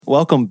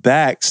Welcome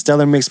back.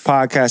 Stellar Mix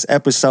Podcast,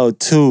 episode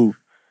 2.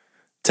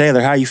 Taylor,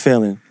 how you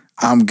feeling?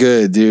 I'm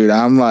good, dude.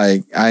 I'm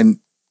like, I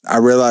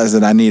realized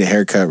that I need a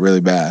haircut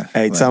really bad.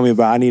 Hey, tell me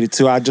about it. I needed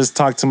to. I just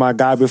talked to my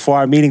guy before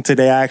our meeting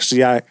today.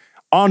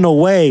 On the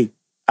way,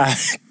 I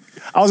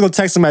was going to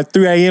text him at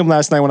 3 a.m.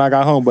 last night when I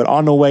got home, but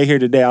on the way here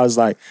today, I was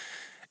like,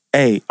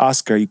 hey,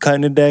 Oscar, you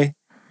cutting today?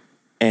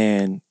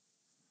 And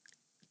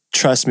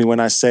trust me when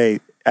I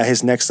say at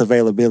his next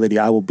availability,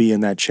 I will be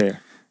in that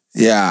chair.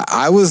 Yeah,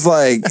 I was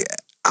like,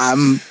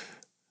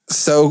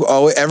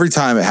 every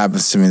time it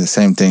happens to me, the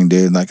same thing,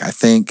 dude. Like, I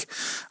think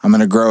I'm going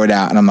to grow it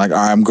out. And I'm like, all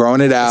right, I'm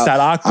growing it out. It's that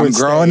awkward I'm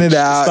growing stage. it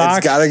out.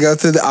 It's got to go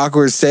through the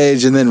awkward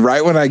stage. And then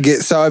right when I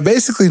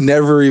basically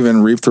never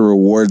even reap the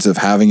rewards of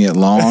having it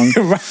long.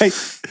 Right.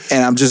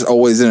 And I'm just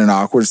always in an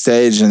awkward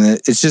stage. And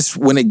it's just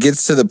when it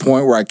gets to the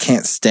point where I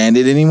can't stand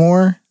it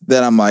anymore,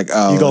 then I'm like,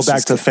 oh. You go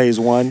back to phase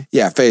 1?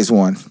 Yeah, phase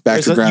 1.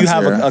 Back to ground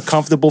zero. You have a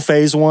comfortable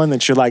phase 1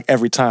 that you're like,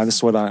 every time, this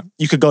is what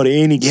you could go to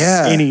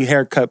any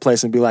haircut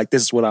place and be like,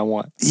 this is what I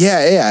want.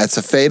 Yeah. It's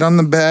a fade on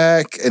the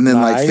back and then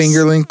like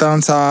finger length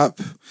on top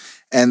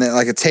and then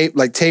like a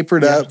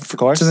tapered up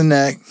to the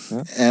neck.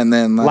 Yeah. And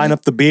then line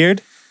up the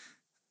beard.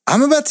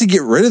 I'm about to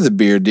get rid of the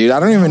beard, dude. I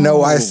don't even know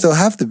why I still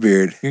have the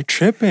beard. You're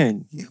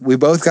tripping. We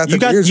both got the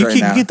beards right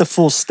now. You get the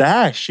full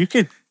stash. You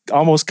could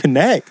almost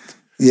connect.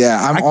 Yeah,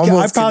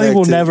 I probably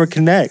will never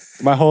connect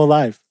my whole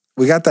life.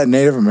 We got that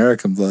Native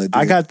American blood, dude.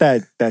 I got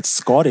that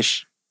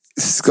Scottish.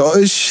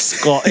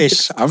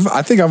 Scottish?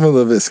 I think I'm a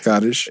little bit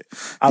Scottish.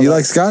 Do you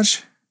like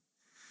Scotch?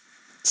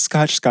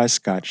 Scotch.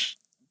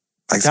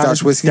 Like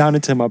Scotch whiskey? Down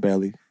into my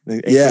belly.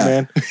 Yeah.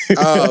 Man.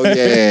 Oh,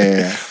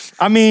 yeah.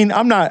 I mean,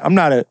 I'm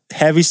not a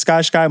heavy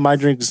Scotch guy. My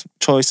drink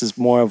choice is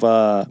more of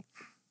a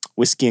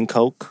whiskey and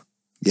Coke.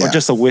 Yeah. Or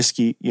just a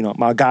whiskey. You know,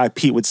 my guy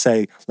Pete would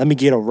say, let me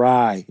get a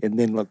rye and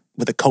then look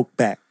with a Coke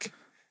back.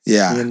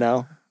 Yeah. You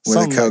know?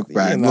 With a Coke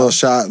back. Little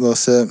shot, little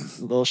sip.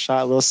 Little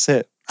shot, little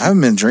sip. I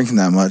haven't been drinking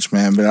that much,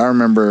 man, but I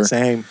remember.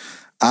 Same.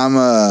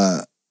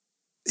 I'm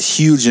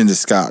huge into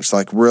Scotch,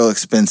 like real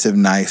expensive,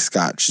 nice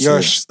Scotch. You're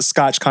a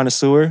Scotch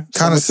connoisseur?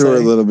 Connoisseur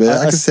a little bit.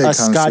 I could say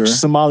connoisseur. Scotch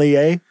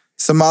sommelier?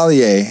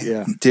 Sommelier.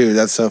 Yeah. Dude,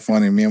 that's so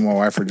funny. Me and my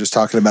wife were just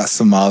talking about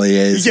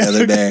sommeliers the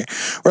other day.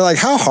 We're like,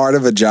 how hard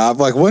of a job?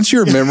 Like, once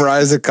you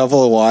memorize a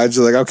couple of wines,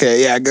 you're like,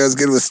 okay, yeah, it goes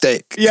good with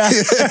steak. Yeah.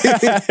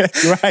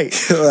 Right.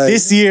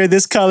 This year,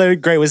 this color,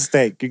 great with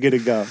steak. You're good to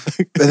go.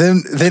 But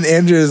then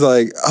Andrew's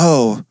like,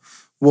 oh,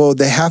 well,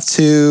 they have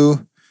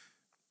to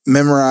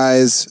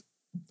memorize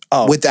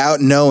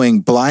without knowing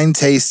blind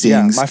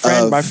tastings.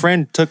 Yeah, my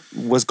friend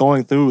was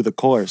going through the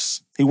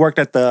course. He worked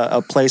at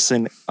a place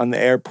on the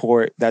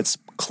airport that's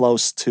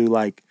close to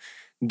like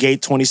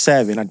Gate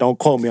 27. Don't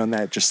quote me on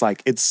that. Just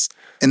like it's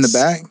in the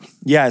back.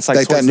 Yeah, it's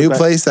like that new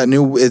place.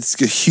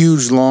 It's a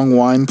huge long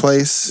wine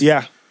place.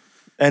 Yeah,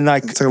 and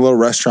like it's like a little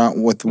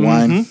restaurant with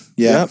wine. Mm-hmm.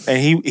 Yeah, yep.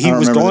 And he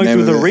was going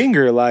through the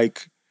ringer,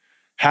 like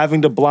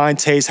having the blind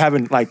taste,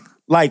 having like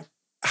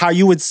how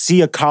you would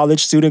see a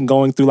college student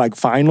going through like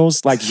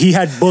finals. Like he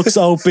had books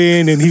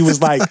open and he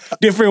was like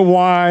different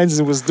wines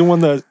and was doing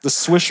the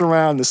swish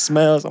around, the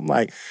smells. I'm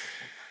like,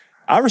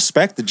 I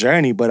respect the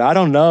journey, but I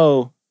don't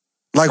know.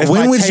 Like,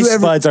 when would you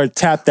ever buds are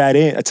tapped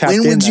in?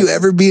 When would you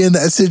ever be in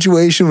that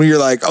situation where you're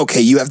like, okay,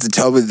 you have to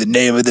tell me the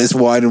name of this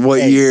wine and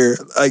what year?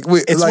 Like,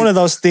 it's one of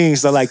those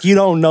things that like you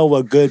don't know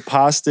what good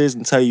pasta is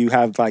until you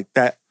have like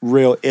that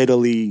real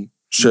Italy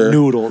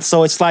noodle.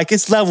 So it's like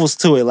it's levels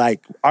to it.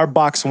 Like our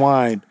box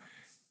wine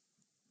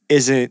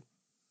isn't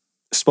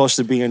supposed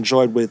to be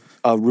enjoyed with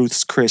a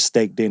Ruth's Chris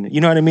steak dinner. You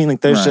know what I mean?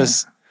 Like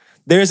there's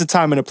a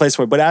time and a place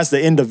for it. But as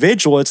the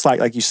individual, it's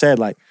like you said,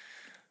 like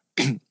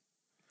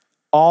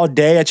all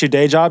day at your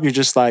day job, you're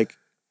just like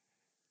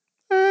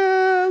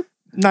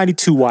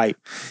 92 white,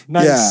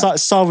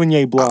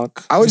 Sauvignon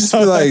Blanc. I would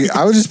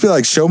just be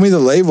like, show me the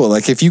label.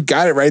 Like if you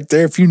got it right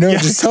there, if you know,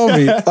 just tell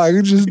me.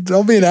 Like just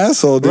don't be an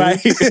asshole, dude.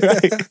 Right.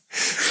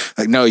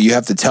 Like no, you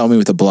have to tell me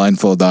with a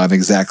blindfold on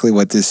exactly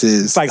what this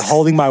is. It's like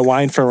holding my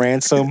wine for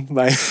ransom.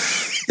 Like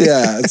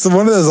yeah, it's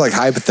one of those like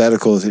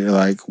hypotheticals. You're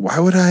like, why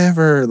would I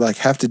ever like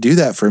have to do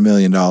that for $1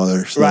 million?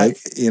 Right. Like,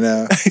 you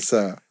know,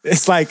 so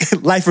it's like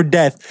life or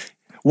death.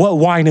 What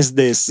wine is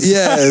this?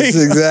 Yes,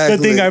 exactly.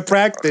 The thing I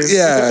practice.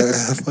 Yeah,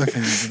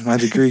 fucking my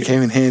degree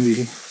came in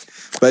handy.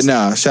 But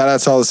no, shout out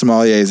to all the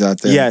sommeliers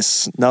out there.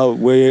 Yes, no,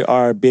 we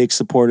are big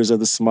supporters of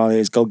the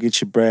sommeliers. Go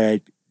get your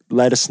bread.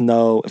 Let us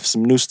know if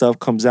some new stuff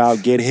comes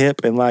out. Get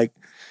hip and like,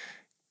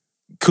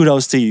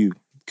 kudos to you.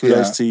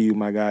 Kudos to you,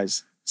 my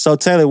guys. So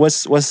Taylor,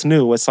 what's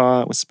new? What's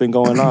been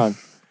going on?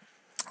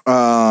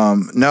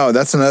 No,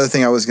 that's another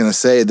thing I was going to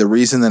say. The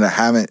reason that I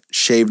haven't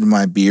shaved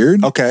my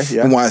beard,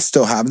 and why I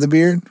still have the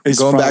beard,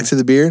 back to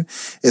the beard,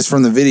 is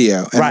from the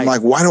video. And I'm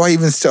like, why do I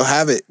even still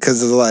have it?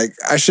 Because like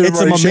I should have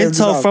already shaved it. It's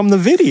a memento from the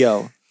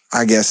video.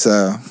 I guess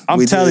so.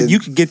 I'm telling you,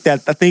 could get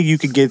that. I think you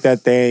could get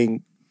that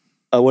thing.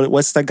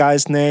 What's that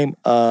guy's name?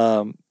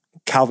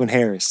 Calvin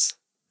Harris.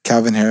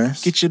 Calvin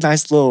Harris. Get your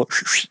nice little,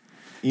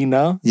 you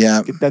know?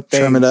 Yeah. Get that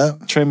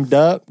thing trimmed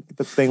up. Get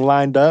the thing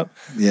lined up.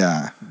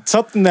 Yeah.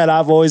 something that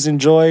I've always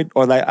enjoyed,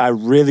 or like I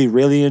really,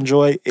 really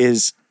enjoy,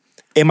 is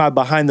in my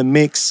Behind the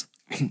Mix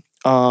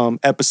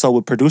episode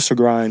with Producer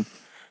Grind.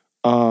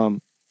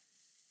 One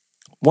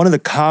of the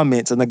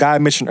comments, and the guy I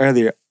mentioned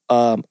earlier,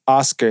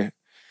 Oscar,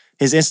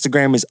 his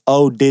Instagram is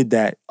did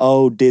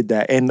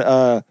that.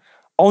 And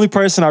only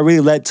person I really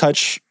let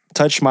touch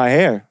my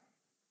hair.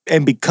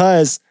 And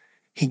because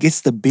he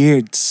gets the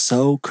beard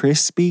so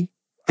crispy,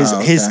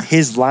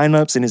 his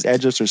lineups and his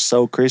edge-ups are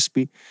so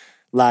crispy.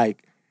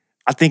 Like,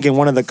 I think in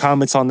one of the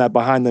comments on that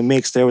Behind the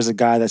Mix, there was a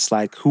guy that's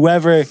like,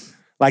 whoever,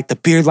 like the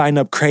beard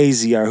lineup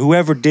crazy, or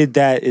whoever did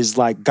that is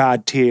like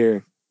God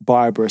tier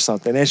barber or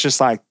something. And it's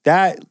just like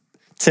that,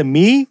 to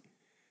me,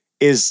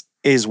 is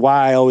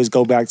why I always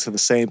go back to the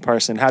same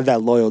person, have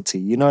that loyalty.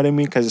 You know what I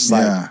mean? Because it's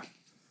like,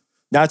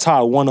 that's how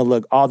I want to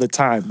look all the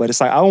time. But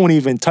it's like, I won't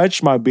even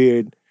touch my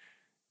beard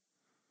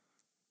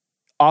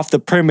off the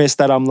premise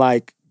that I'm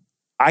like,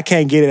 I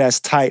can't get it as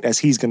tight as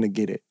he's going to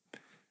get it.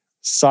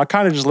 So I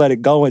kind of just let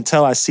it go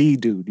until I see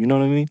dude. You know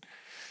what I mean?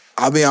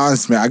 I'll be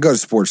honest, man. I go to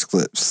Sports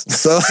Clips.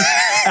 So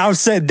I'm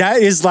saying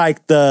that is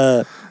like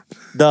the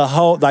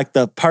whole, like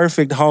the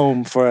perfect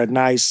home for a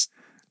nice,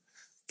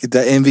 get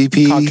that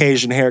MVP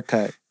Caucasian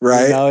haircut.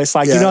 Right. You know, it's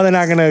like, you know,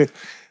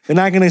 they're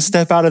not gonna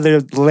step out of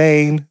their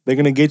lane. They're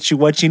gonna get you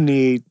what you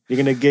need.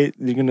 You're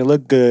gonna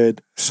look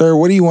good. Sir,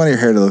 what do you want your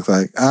hair to look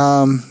like?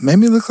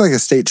 Maybe look like a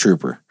state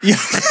trooper. Yeah.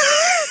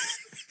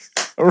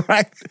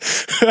 Right.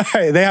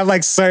 They have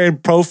like certain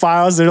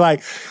profiles. They're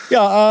like,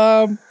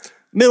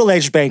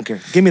 middle-aged banker.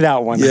 Give me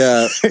that one.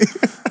 Yeah.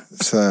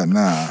 So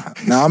nah,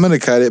 I'm gonna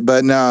cut it.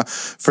 But nah,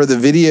 for the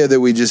video that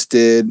we just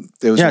did,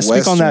 it was a speak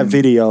Western. On that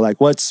video. Like,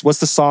 what's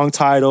the song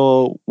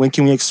title? When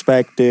can we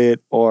expect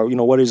it? Or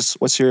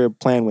what's your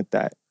plan with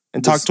that?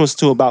 And talk to us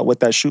too about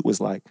what that shoot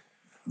was like.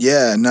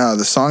 Yeah, no,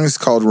 the song is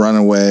called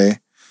 "Runaway,"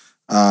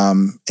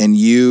 and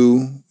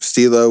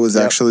Stilo was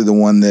actually the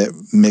one that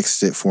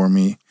mixed it for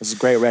me. It's a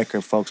great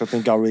record, folks. I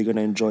think y'all really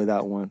gonna enjoy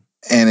that one.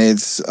 And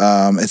it's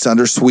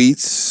under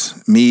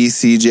Sweets, me,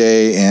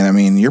 CJ, and I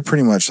mean, you're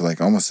pretty much like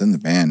almost in the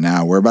band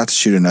now. We're about to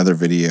shoot another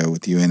video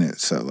with you in it,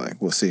 so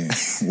like we'll see.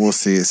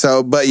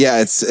 So, but yeah,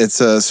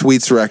 it's a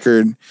Sweets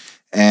record,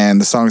 and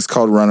the song is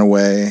called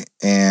 "Runaway,"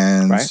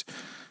 and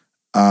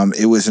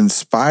it was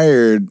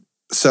inspired.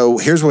 So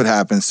here's what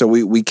happened. So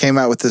we came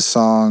out with this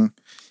song,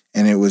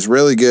 and it was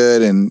really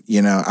good. And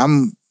you know,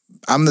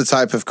 I'm the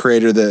type of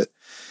creator that,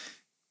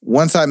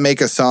 once I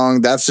make a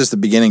song, that's just the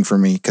beginning for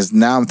me, because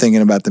now I'm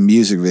thinking about the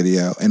music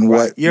video and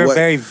what you're a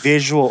very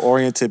visual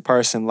oriented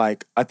person.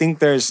 Like, I think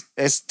it's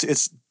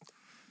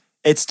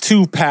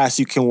two paths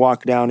you can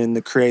walk down in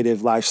the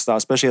creative lifestyle,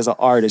 especially as an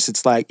artist.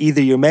 It's like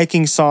either you're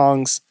making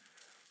songs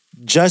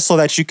just so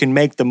that you can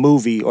make the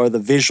movie or the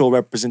visual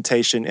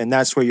representation, and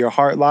that's where your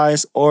heart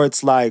lies, or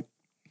it's like,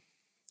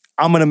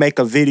 I'm gonna make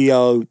a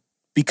video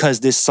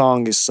because this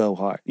song is so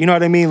hard. You know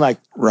what I mean? Like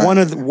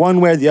one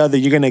way or the other,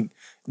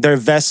 they're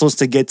vessels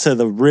to get to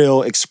the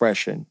real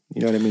expression.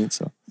 You know what I mean?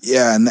 So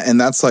yeah, and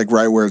that's like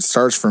right where it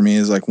starts for me,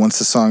 is like once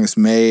the song is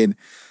made,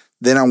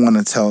 then I want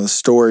to tell a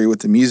story with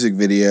the music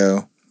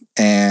video.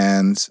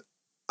 And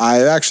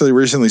I actually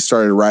recently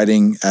started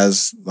writing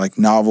as like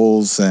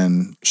novels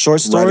and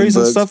short stories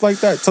and stuff like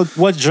that. So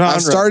what genre?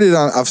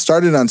 I've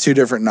started on 2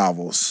 different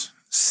novels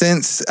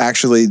since,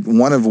 actually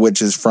one of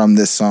which is from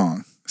this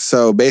song.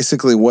 So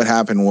basically what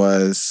happened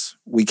was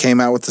we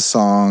came out with the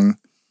song.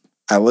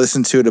 I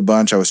listened to it a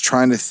bunch. I was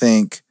trying to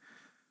think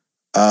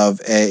of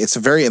it's a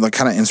very like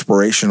kind of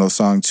inspirational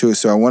song too.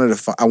 So I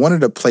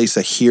wanted to place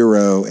a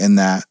hero in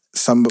that,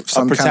 some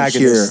kind of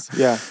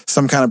hero,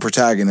 some kind of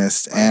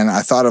protagonist. And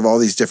I thought of all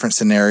these different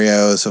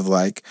scenarios of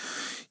like,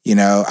 you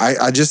know,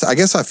 I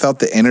guess I felt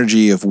the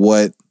energy of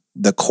what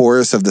the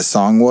chorus of the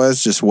song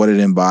was, just what it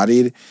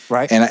embodied.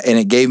 Right. And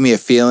it gave me a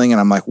feeling, and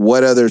I'm like,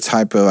 what other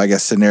type of, I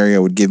guess, scenario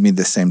would give me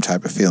the same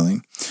type of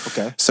feeling?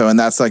 Okay. So, and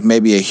that's like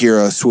maybe a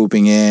hero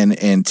swooping in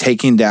and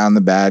taking down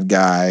the bad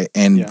guy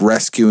and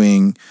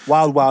rescuing.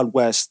 Wild Wild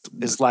West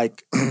is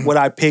like what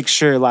I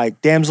picture,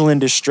 like damsel in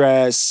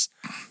distress.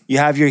 You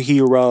have your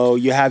hero,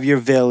 you have your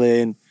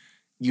villain,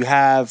 you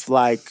have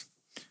like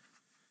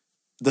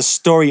the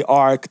story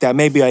arc that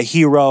maybe a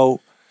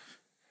hero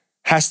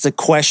has to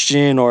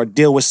question or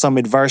deal with some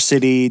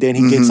adversity. Then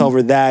he gets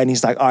over that and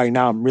he's like, all right,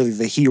 now I'm really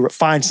the hero.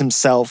 Finds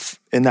himself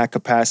in that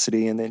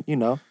capacity. And then, you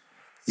know.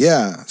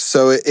 Yeah.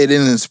 So it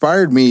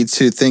inspired me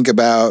to think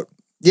about,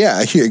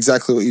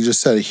 exactly what you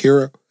just said. A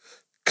hero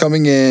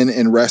coming in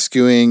and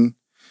rescuing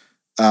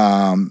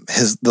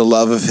the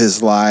love of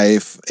his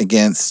life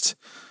against,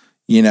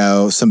 you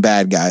know, some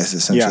bad guys,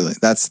 essentially.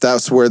 Yeah.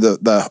 That's where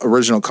the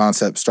original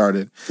concept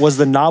started. Was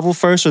the novel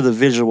first or the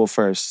visual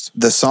first?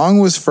 The song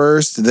was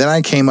first, then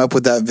I came up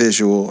with that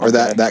visual or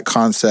that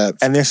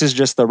concept. And this is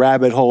just the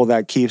rabbit hole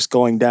that keeps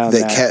going down.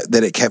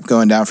 That it kept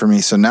going down for me.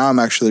 So now I'm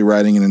actually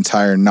writing an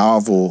entire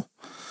novel.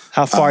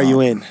 How far are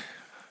you in?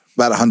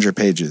 About 100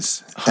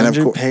 pages.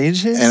 100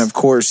 pages? And of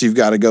course, you've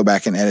got to go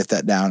back and edit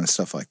that down and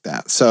stuff like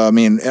that. So, I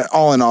mean,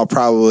 all in all,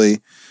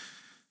 probably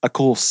a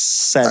cool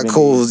 70. A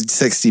cool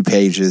 60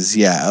 pages,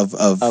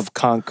 of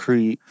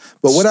concrete.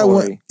 But what I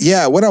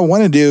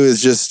want to do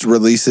is just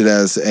release it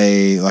as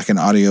an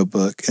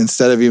audiobook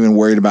instead of even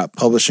worried about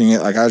publishing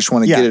it. Like I just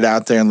want to get it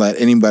out there and let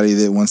anybody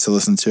that wants to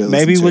listen to it.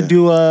 Maybe we'll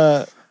do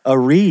a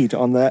read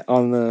on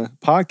the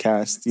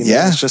podcast.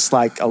 It's just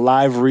like a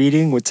live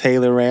reading with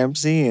Taylor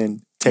Ramsey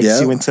and takes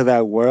you into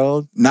that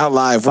world. Not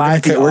live. We're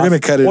gonna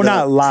cut it. Well,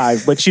 not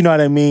live, but you know what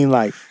I mean.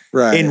 Like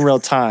in real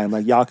time.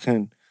 Like y'all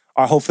can.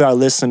 Or hopefully our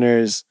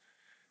listeners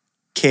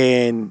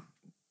can,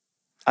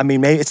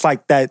 maybe it's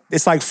like that.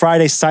 It's like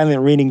Friday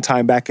silent reading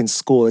time back in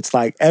school. It's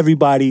like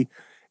everybody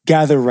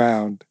gather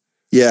around.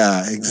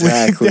 Yeah,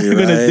 exactly.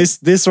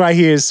 This right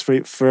here is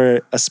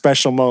for a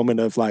special moment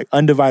of like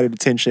undivided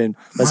attention.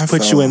 Let's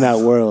put you in that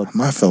world.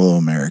 My fellow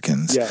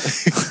Americans. Yeah.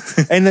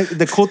 And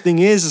the cool thing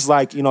is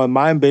like, in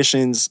my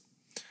ambitions,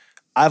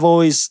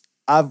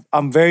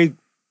 I'm very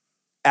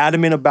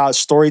adamant about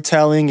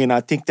storytelling, and I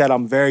think that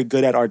I'm very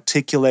good at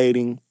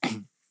articulating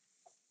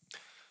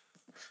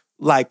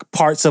like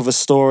parts of a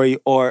story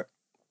or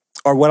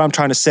what I'm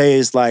trying to say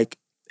is like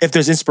if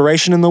there's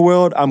inspiration in the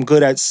world, I'm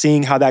good at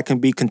seeing how that can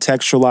be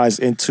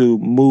contextualized into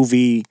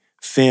movie,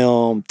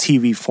 film,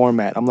 TV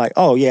format. I'm like,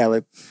 oh yeah,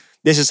 like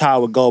this is how I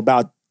would go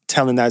about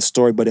telling that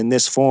story, but in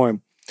this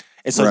form.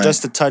 And so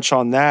just to touch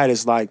on that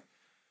is like,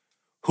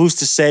 who's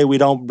to say we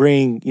don't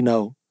bring,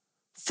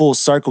 full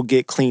circle,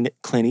 get Clint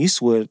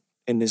Eastwood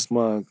in this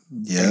mug.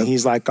 Yeah. And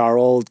he's like our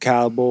old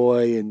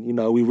cowboy, and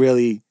we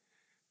really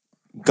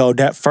go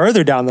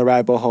further down the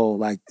rabbit hole.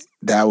 Like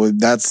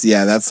that's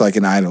like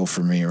an idol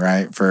for me,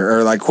 right?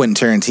 Or like Quentin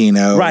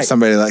Tarantino, or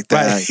somebody like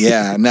that. Right.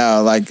 Yeah,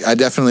 no, like I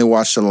definitely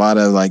watched a lot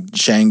of like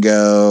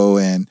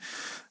Django and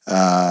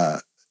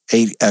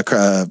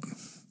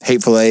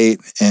Hateful Eight,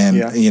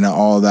 and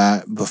all of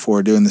that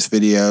before doing this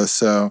video.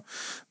 So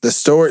the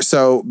story.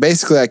 So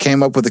basically, I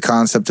came up with the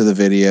concept of the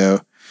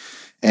video,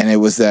 and it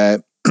was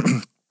that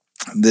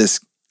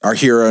our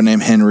hero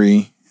named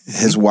Henry,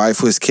 his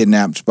wife was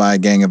kidnapped by a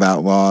gang of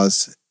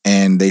outlaws,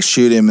 and they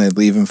shoot him, they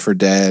leave him for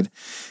dead,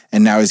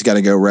 and now he's got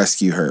to go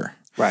rescue her.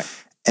 Right.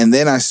 And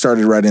then I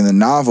started writing the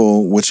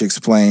novel, which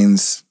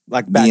explains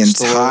like the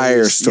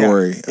entire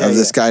story of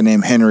this guy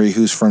named Henry,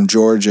 who's from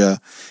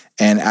Georgia,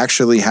 and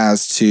actually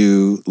has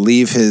to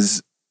leave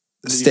his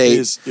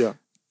state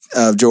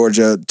of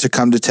Georgia to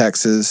come to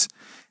Texas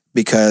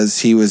because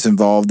he was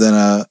involved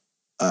in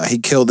he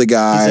killed a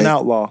guy. He's an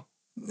outlaw.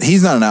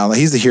 He's not an outlaw.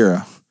 He's a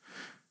hero.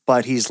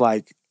 But he's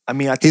like, I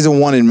think he's a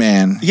wanted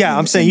man. Yeah,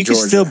 I'm saying you can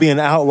still be an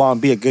outlaw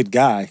and be a good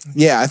guy.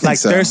 Yeah, I think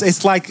so.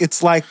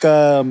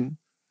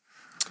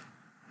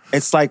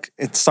 It's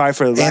sorry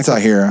for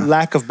anti-hero.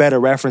 Lack of better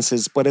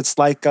references, but it's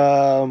like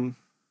a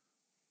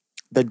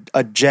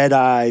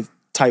Jedi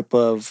type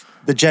of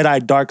the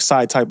Jedi dark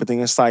side type of thing.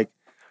 It's like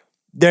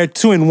they're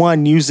two in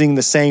one, using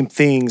the same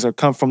things or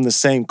come from the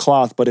same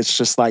cloth, but it's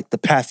just like the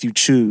path you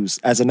choose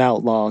as an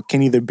outlaw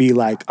can either be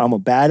like I'm a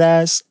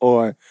badass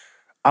or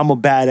I'm a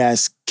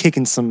badass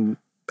kicking some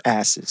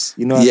asses.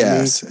 You know what I mean?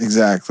 Yes,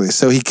 exactly.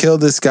 So he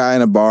killed this guy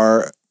in a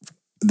bar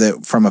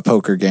from a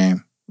poker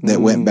game that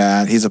went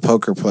bad. He's a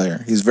poker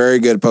player. He's a very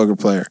good poker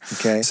player.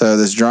 Okay. So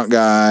this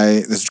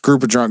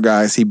group of drunk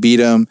guys, he beat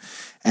them,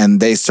 and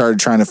they started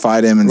trying to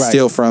fight him and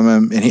steal from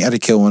him, and he had to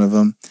kill one of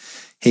them.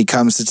 He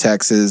comes to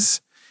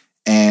Texas,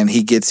 and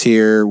he gets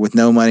here with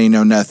no money,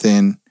 no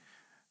nothing.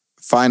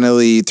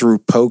 Finally, through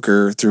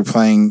poker, through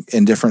playing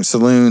in different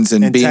saloons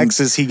and in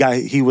Texas,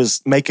 he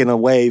was making a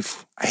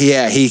wave.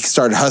 Yeah, he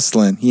started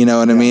hustling. You know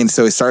what I mean?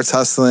 So he starts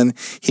hustling.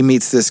 He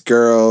meets this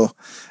girl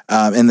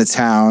in the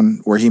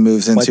town where he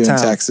moves into in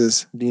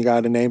Texas. Do you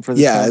got a name for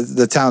the town? Yeah,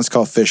 the town's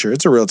called Fisher.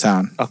 It's a real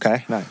town.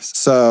 Okay, nice.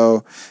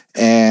 So,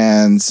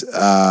 and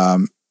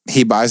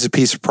he buys a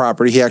piece of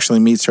property. He actually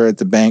meets her at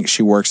the bank.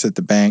 She works at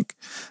the bank.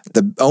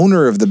 The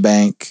owner of the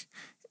bank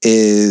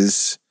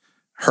is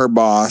her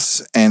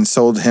boss and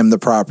sold him the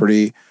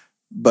property,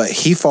 but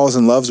he falls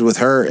in love with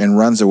her and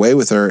runs away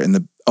with her, and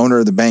the owner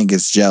of the bank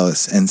gets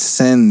jealous and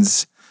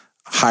sends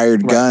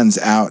hired guns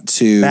out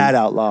to bad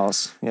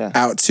outlaws,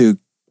 out to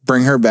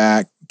bring her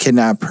back,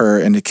 kidnap her,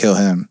 and to kill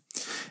him.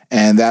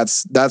 And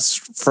that's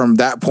from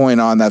that point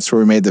on, that's where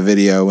we made the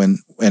video, and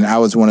I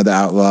was one of the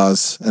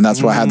outlaws, and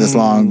that's why I had this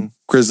long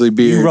grizzly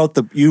beard. You wrote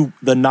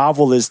the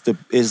novel is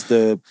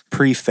the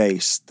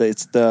preface.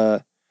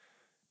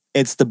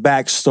 It's the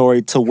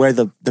backstory to where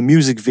the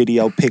music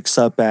video picks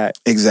up at.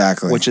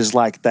 Exactly. Which is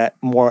like that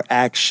more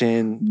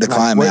action. The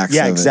climax.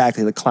 Yeah,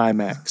 exactly. The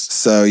climax.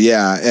 So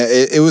yeah,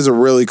 it was a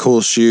really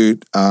cool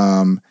shoot.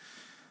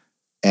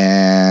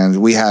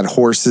 And we had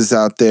horses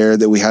out there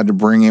that we had to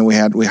bring in. We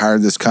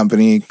hired this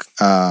company.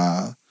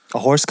 A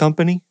horse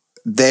company?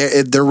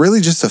 They're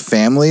really just a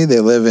family. They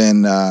live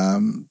in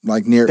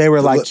near. They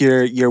were like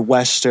your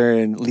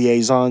Western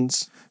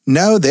liaisons?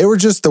 No, they were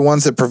just the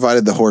ones that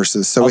provided the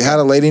horses. So we had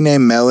a lady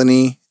named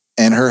Melanie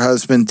and her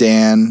husband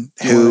Dan,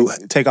 who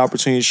take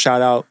opportunity to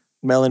shout out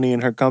Melanie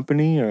and her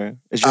company, or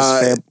it's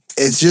just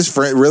it's just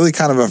really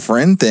kind of a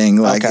friend thing.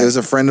 Like it was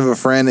a friend of a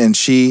friend, and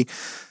she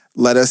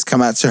let us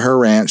come out to her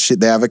ranch.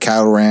 They have a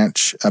cattle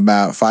ranch,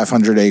 about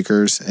 500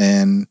 acres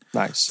in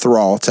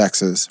Thrall,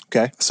 Texas.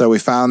 Okay. So we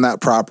found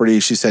that property.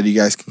 She said, you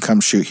guys can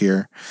come shoot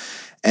here.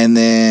 And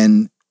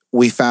then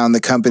we found the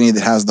company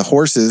that has the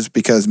horses,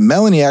 because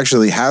Melanie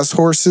actually has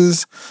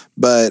horses,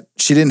 but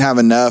she didn't have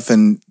enough,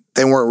 and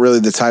they weren't really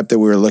the type that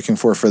we were looking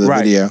for the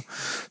video.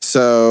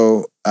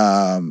 So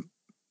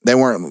they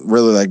weren't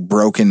really like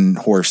broken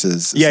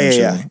horses.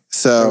 Yeah.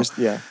 So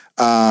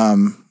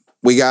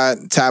we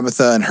got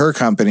Tabitha and her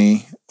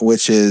company,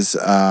 which is,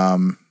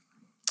 I'm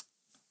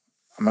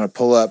going to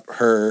pull up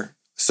her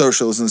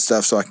socials and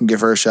stuff so I can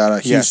give her a shout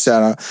out. Huge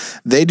shout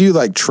out. They do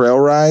like trail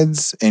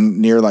rides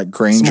near like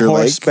Granger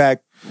Lake.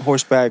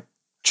 Horseback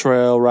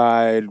trail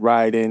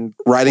riding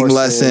horses.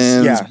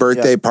 Lessons,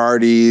 birthday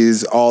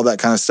parties, all that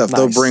kind of stuff. Nice.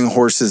 They'll bring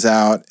horses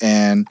out,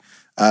 and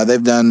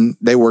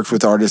they worked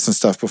with artists and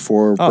stuff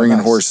before, bringing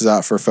horses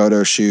out for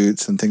photo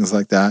shoots and things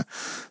like that.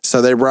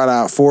 So they brought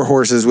out 4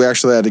 horses. We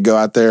actually had to go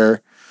out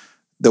there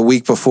the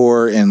week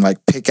before and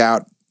like pick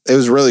out. It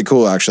was really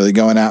cool, actually,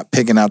 going out,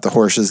 picking out the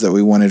horses that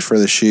we wanted for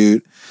the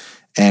shoot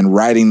and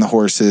riding the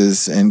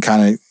horses, and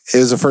it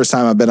was the first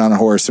time I've been on a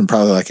horse in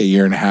probably like a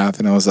year and a half.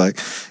 And I was like,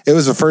 it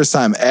was the first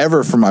time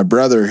ever for my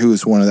brother, who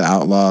was one of the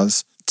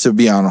outlaws, to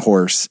be on a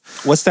horse.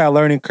 What's that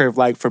learning curve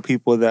like for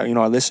people that,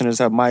 our listeners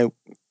that might,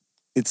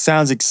 it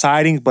sounds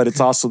exciting, but it's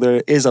also,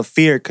 there is a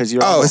fear because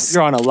you're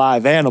on a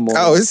live animal.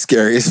 Oh, it's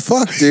scary as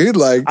fuck, dude.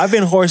 Like, I've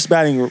been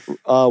horseback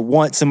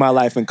once in my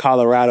life in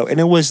Colorado, and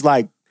it was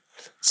like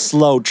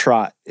slow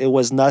trot. It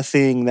was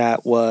nothing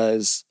that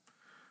was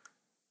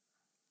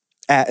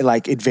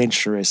like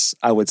adventurous,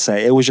 I would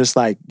say. It was just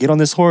like, get on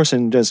this horse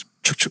and just...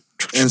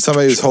 And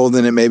somebody was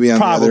holding it maybe on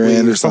the other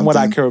end or something. From what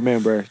I can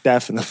remember,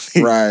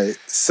 definitely. Right.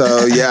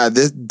 So, yeah,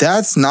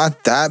 that's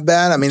not that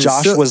bad. I mean,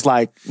 Josh was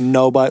like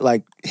nobody,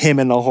 like him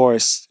and the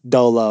horse,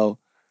 dolo.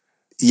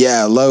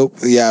 Yeah,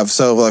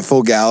 so like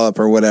full gallop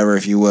or whatever,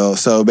 if you will.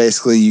 So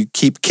basically you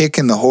keep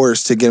kicking the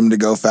horse to get him to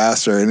go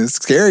faster. And it's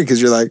scary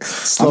because you're like,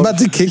 I'm about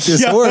to kick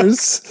this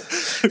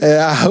horse.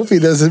 And I hope he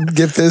doesn't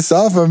get pissed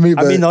off on me.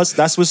 But, I mean,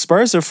 that's what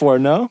spurs are for,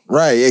 no?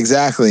 Right,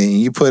 exactly.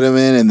 You put them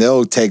in and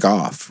they'll take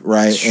off,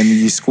 right? And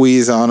you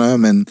squeeze on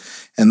them and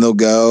they'll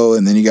go.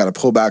 And then you got to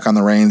pull back on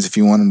the reins if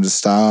you want them to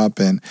stop.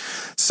 And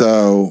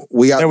so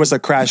there was a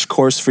crash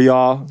course for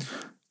y'all.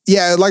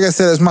 Yeah, like I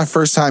said, it was my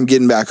first time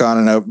getting back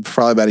on it,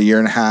 probably about a year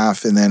and a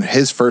half, and then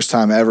his first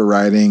time ever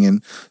riding.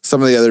 And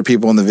some of the other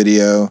people in the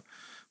video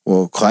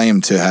will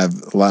claim to have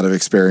a lot of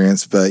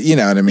experience, but you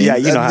know what I mean?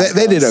 Yeah,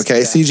 they did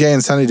okay. Yeah. CJ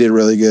and Sonny did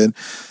really good.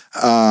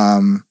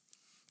 And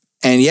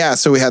yeah,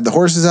 so we had the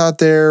horses out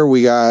there.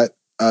 We got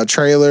a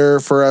trailer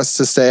for us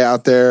to stay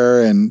out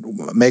there, and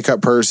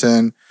makeup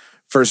person.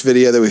 First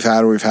video that we've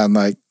had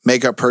like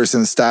makeup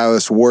person,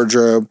 stylist,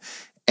 wardrobe,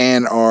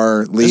 and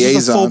our liaison. This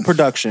is a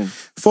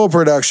full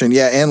production,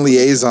 yeah, and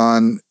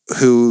liaison,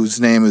 whose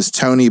name is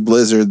Tony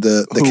Blizzard,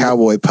 the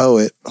cowboy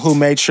poet, who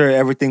made sure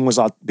everything was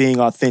being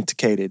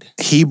authenticated.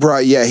 He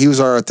was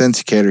our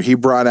authenticator. He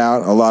brought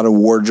out a lot of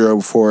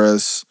wardrobe for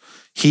us.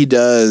 He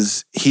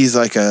was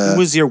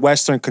your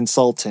Western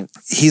consultant.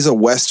 He's a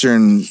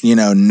Western,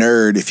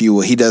 nerd, if you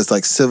will. He does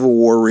like Civil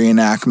War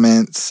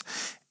reenactments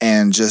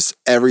and just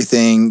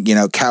everything,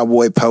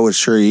 cowboy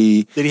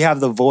poetry. Did he have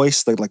the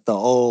voice, like the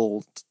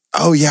old?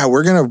 Oh, yeah,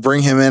 we're going to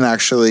bring him in,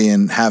 actually,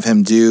 and have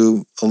him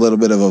do a little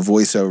bit of a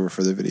voiceover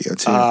for the video,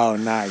 too. Oh,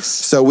 nice.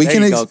 So we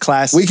can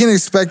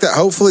expect that,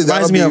 hopefully,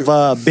 reminds me of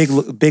Big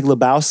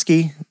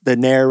Lebowski, the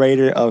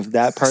narrator of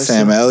that person.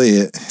 Sam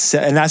Elliott.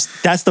 And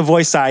that's the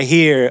voice I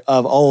hear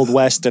of Old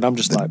West, and I'm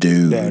just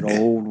dude. That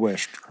Old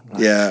West.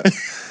 Yeah.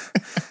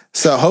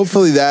 So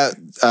hopefully that,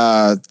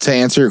 to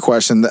answer your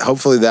question,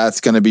 hopefully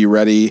that's going to be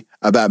ready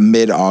about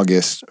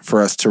mid-August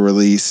for us to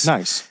release.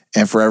 Nice.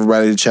 And for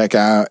everybody to check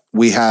out.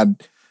 We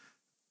had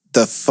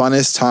the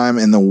funnest time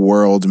in the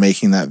world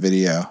making that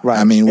video. Right.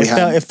 I mean,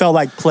 it felt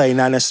like play,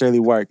 not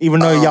necessarily work. Even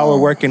though y'all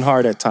were working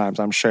hard at times,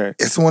 I'm sure.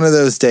 It's one of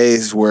those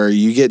days where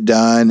you get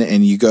done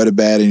and you go to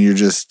bed and you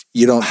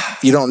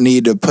don't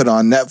need to put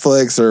on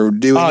Netflix or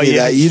do any of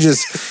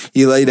that.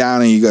 You lay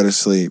down and you go to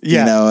sleep. Yeah.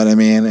 You know what I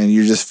mean? And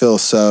you just feel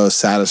so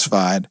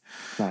satisfied.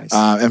 Nice.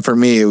 And for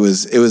me, it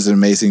was an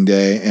amazing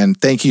day. And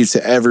thank you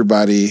to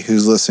everybody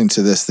who's listening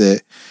to this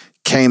that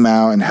came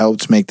out and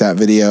helped make that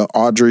video.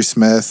 Audrey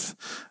Smith,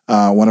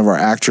 one of our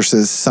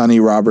actresses, Sonny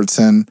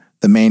Robertson,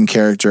 the main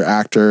character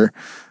actor,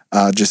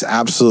 just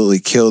absolutely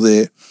killed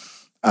it.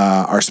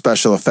 Our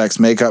special effects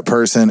makeup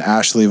person,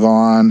 Ashley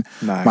Vaughn,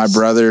 nice. My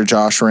brother,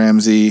 Josh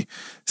Ramsey,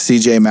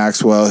 CJ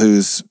Maxwell,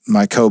 who's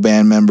my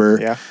co-band member.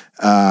 Yeah.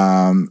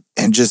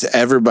 And just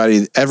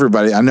everybody.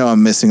 I know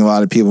I'm missing a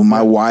lot of people.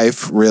 My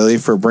wife, really,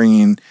 for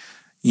bringing,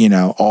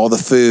 all the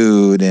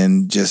food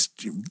and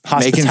just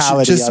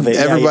hospitality making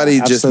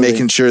everybody just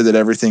making sure that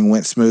everything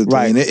went smoothly.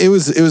 Right. And it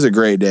was a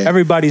great day.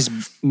 Everybody's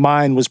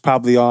mind was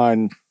probably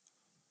on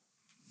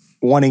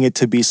wanting it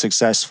to be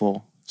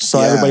successful. So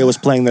everybody was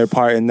playing their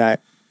part in that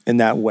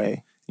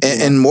way.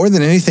 And more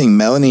than anything,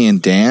 Melanie and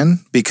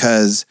Dan,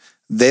 because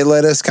they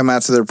let us come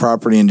out to their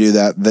property and do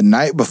that. The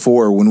night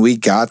before, when we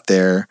got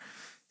there,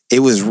 it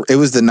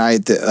was the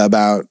night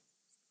that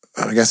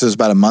I guess it was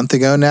about a month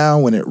ago now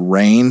when it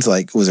rained.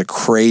 Like it was a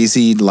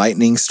crazy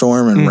lightning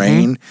storm and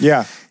rain.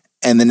 Yeah.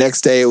 And the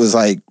next day it was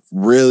like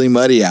really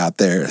muddy out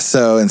there.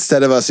 So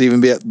instead of us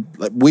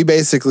we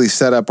basically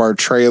set up our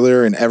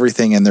trailer and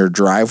everything in their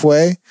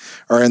driveway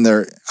or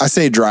I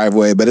say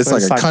driveway, but it's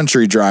like a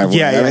country driveway.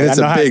 Yeah, I mean, it's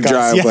a big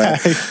driveway. Yeah.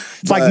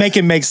 It's like make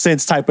it make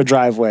sense type of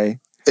driveway.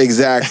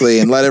 Exactly.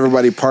 And let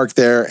everybody park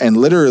there. And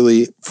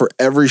literally for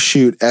every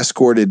shoot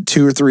escorted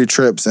 2 or 3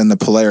 trips in the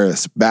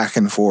Polaris back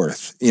and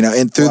forth,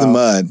 and through the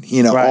mud,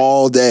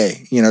 all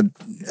day,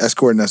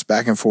 escorting us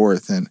back and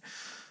forth and,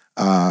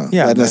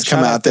 letting us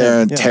come out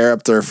there and tear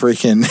up their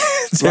freaking,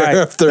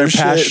 tear up their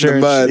shit pastures, in the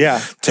mud,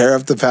 tear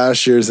up the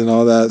pastures and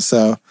all that.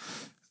 So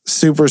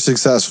super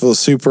successful,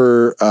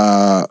 super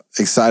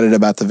excited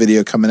about the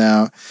video coming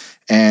out.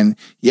 And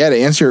to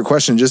answer your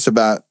question just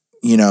about,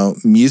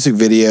 music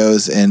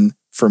videos, and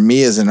for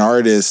me as an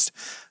artist,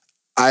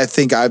 I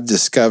think I've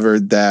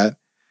discovered that,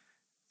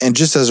 and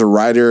just as a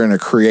writer and a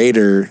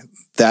creator,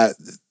 that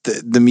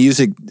the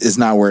music is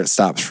not where it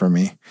stops for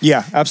me.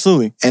 Yeah,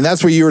 absolutely. And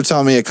that's what you were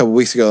telling me a couple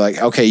weeks ago.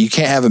 Like, okay, you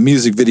can't have a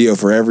music video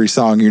for every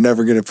song. You're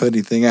never going to put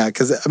anything out.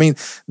 Because, I mean,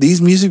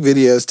 these music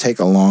videos take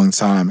a long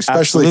time,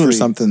 especially for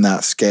something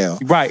that scale.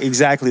 Right,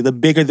 exactly. The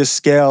bigger the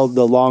scale,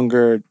 the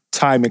longer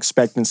time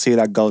expectancy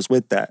that goes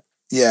with that.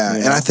 Yeah,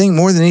 and I think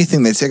more than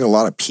anything, they take a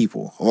lot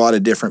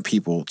of different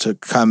people to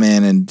come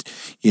in and,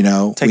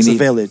 Takes a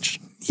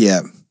village.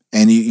 Yeah.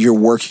 And you're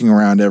working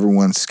around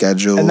everyone's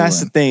schedule. And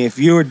that's the thing. If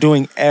you were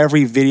doing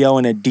every video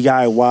in a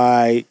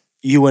DIY,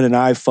 you and an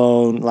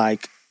iPhone,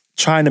 like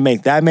trying to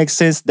make that make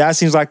sense, that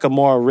seems like a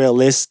more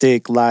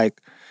realistic,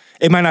 like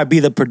it might not be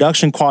the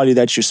production quality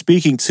that you're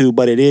speaking to,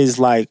 but it is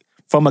like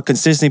from a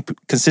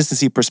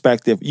consistency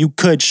perspective, you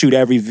could shoot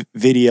every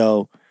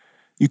video.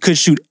 You could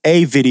shoot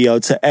a video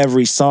to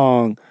every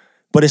song,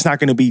 but it's not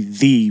going to be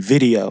the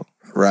video.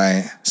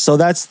 Right. So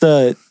that's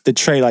the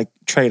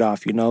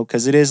trade-off,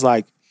 because it is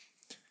like,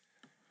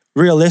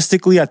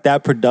 realistically, at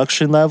that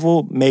production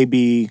level,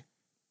 maybe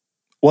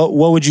what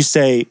would you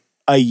say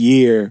a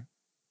year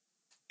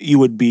you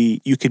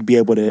could be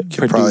able to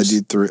produce? Probably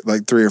do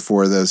 3 or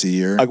 4 of those a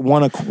year, like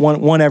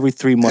one every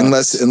 3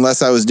 months.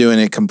 Unless I was doing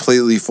it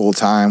completely full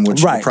time,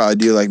 which I'd probably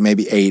do like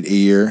maybe 8 a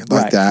year,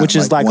 like that. Which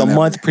is like a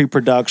month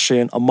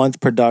pre-production, a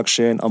month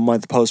production, a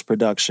month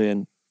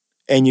post-production,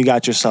 and you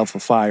got yourself a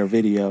fire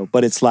video.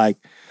 But it's like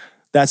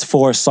that's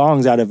 4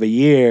 songs out of a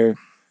year.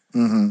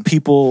 Mm-hmm.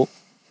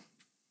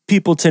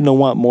 People tend to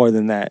want more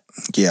than that.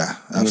 Yeah,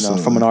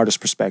 absolutely. From an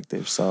artist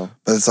perspective. But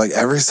it's like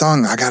every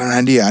song, I got an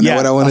idea. I know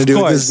what I want to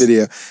do with this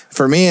video.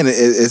 For me, and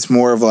it's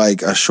more of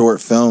like a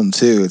short film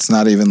too. It's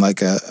not even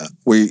like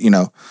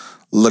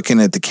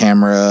looking at the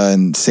camera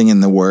and singing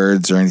the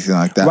words or anything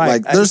like that.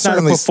 Right. Like there's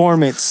certainly a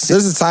performance.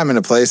 There's a time and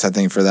a place, I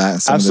think, for that in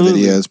some of the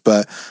videos.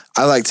 But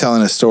I like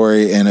telling a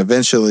story, and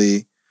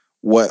eventually,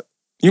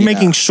 you're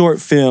making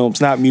short films,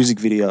 not music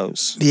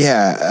videos.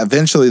 Yeah,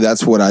 eventually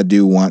that's what I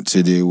do want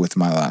to do with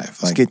my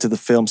life. Let's get to the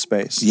film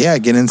space. Yeah,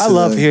 get into. I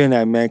love hearing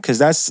that, man, because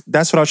that's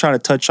what I was trying to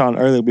touch on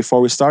earlier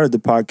before we started the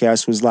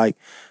podcast. Was like,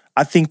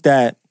 I think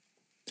that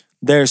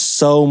there's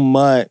so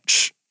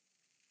much,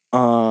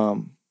 like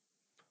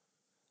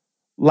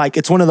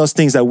it's one of those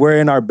things that we're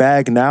in our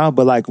bag now,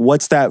 but like,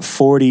 what's that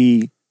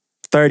 40,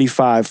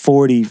 35,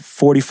 40,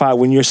 45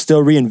 when you're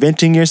still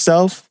reinventing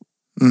yourself?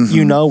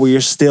 Mm-hmm. Where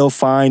you're still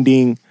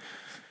finding.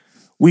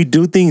 We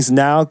do things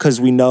now because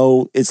we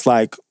know it's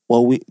like,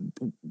 well, we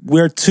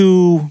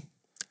do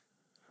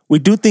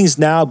things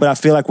now, but I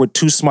feel like we're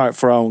too smart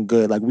for our own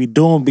good. Like we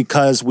do them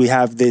because we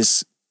have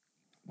this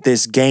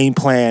game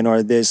plan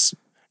or this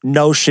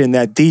notion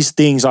that these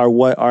things are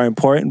what are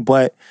important.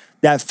 But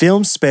that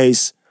film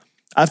space,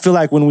 I feel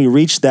like when we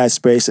reach that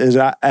space, as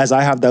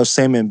I have those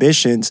same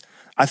ambitions,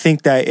 I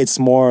think that it's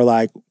more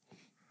like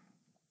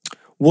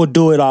we'll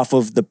do it off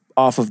of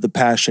the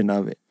passion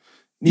of it.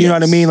 You know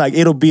what I mean? Like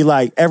it'll be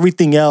like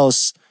everything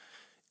else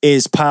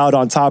is piled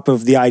on top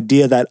of the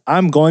idea that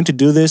I'm going to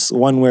do this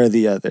one way or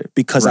the other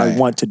because I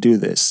want to do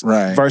this.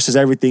 Right. Versus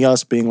everything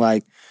else being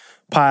like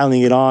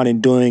piling it on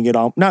and doing it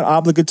all, not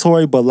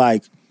obligatory, but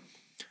like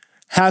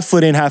half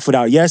foot in, half foot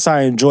out. Yes,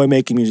 I enjoy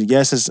making music.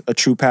 Yes, it's a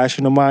true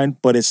passion of mine,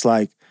 but it's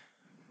like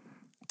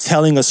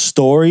telling a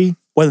story,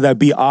 whether that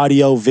be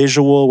audio,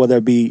 visual, whether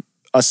it be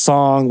a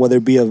song, whether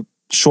it be a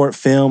short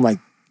film, like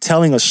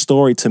telling a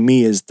story to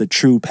me is the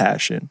true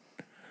passion.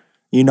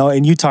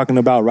 And you talking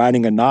about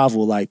writing a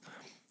novel, like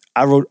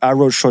I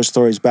wrote short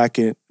stories back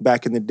in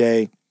the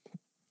day.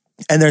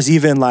 And there's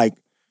even like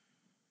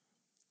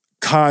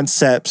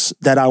concepts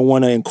that I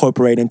want to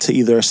incorporate into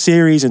either a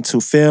series,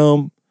 into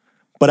film,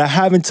 but I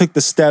haven't took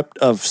the step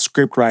of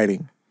script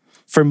writing.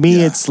 For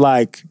me, it's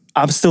like,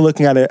 I'm still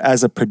looking at it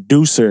as a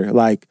producer.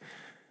 Like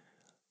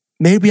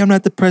maybe I'm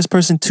not the best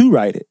person to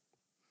write it.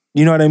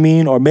 You know what I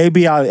mean? Or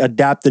maybe I'll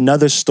adapt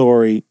another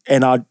story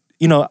and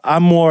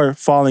I'm more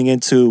falling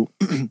into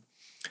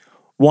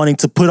wanting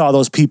to put all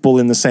those people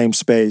in the same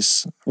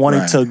space,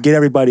 wanting to get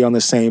everybody on the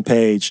same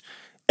page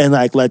and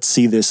like, let's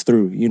see this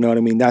through. You know what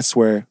I mean? That's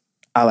where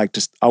I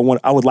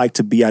would like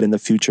to be at in the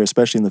future,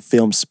 especially in the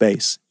film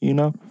space, you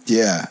know?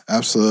 Yeah,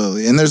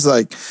 absolutely. And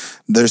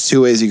there's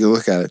two ways you can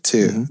look at it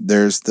too. Mm-hmm.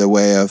 There's the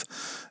way of,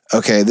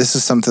 okay, this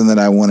is something that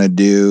I want to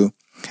do.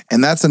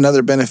 And that's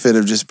another benefit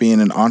of just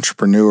being an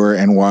entrepreneur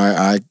and why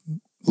I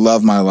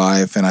love my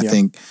life. And I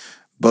think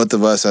both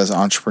of us as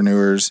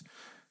entrepreneurs,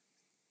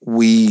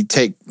 we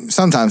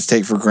sometimes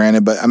take for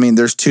granted, but I mean,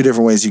 there's two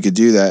different ways you could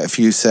do that. If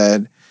you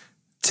said,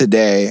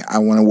 today, I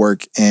want to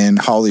work in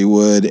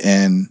Hollywood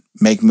and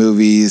make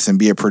movies and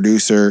be a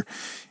producer,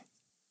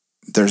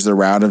 there's the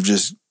route of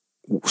just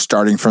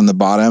starting from the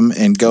bottom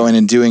and going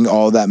and doing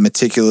all that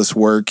meticulous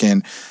work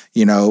and,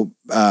 you know,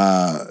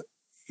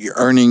 you're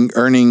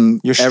earning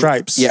your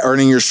stripes.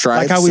 Earning your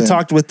stripes. Like how we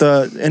talked with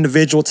the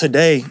individual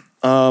today,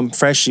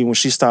 Freshie, when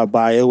she stopped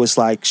by, it was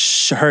like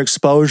her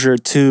exposure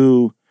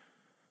to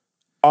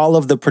all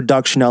of the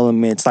production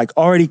elements. Like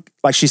already,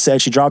 like she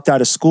said, she dropped out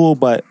of school,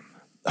 but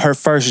her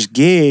first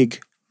gig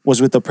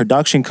was with a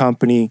production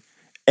company,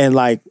 and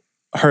like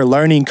her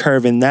learning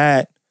curve in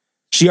that,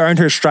 she earned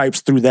her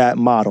stripes through that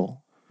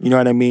model. You know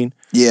what I mean?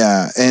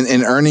 Yeah.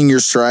 And earning your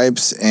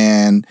stripes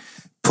and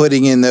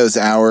putting in those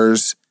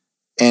hours,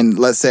 and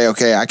let's say,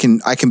 okay, I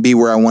can be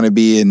where I want to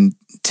be in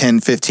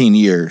 10, 15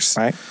 years.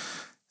 Right.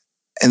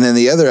 And then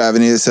the other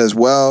avenue that says,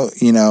 well,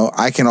 you know,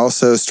 I can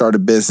also start a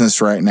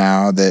business right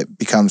now that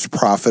becomes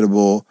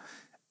profitable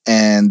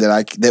and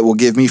that will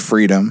give me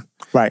freedom.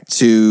 Right.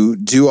 To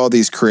do all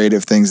these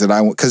creative things that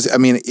I want. Because I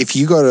mean, if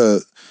you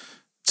go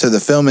to the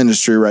film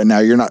industry right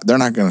now, they're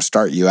not going to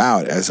start you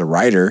out as a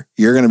writer.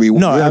 You're going to be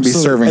be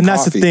serving and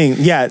that's coffee. The thing.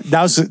 Yeah,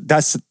 that's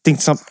the thing.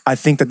 I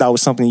think that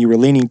was something you were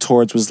leaning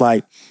towards, was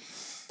like,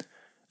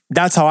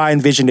 that's how I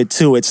envisioned it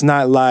too. It's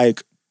not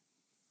like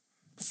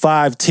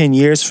 5-10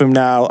 years from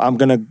now,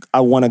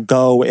 I want to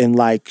go and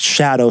like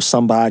shadow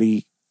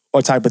somebody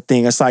or type of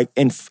thing. It's like,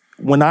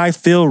 when I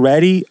feel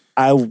ready,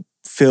 I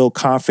feel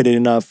confident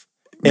enough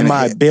in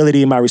my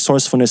ability, in my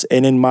resourcefulness,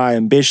 and in my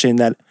ambition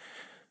that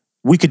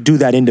we could do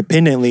that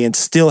independently and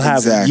still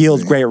have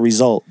yield great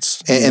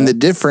results. And the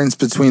difference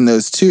between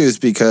those two is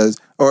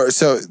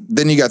so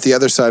then you got the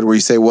other side where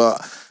you say,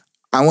 well,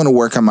 I want to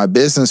work on my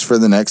business for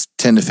the next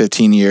 10 to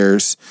 15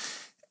 years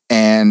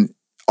and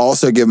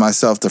also give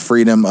myself the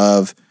freedom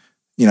of,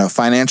 you know,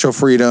 financial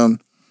freedom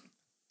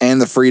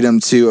and the freedom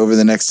to, over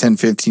the next 10,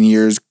 15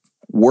 years,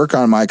 work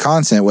on my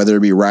content, whether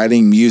it be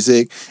writing,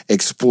 music,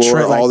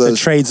 explore all those the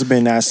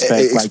tradesman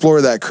aspect,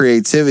 explore that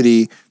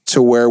creativity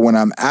to where when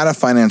I'm at a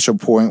financial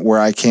point where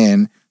I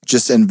can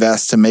just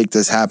invest to make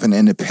this happen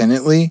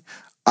independently,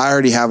 I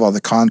already have all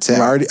the content.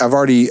 Right. I've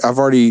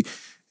already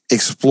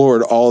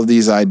explored all of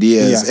these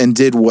ideas and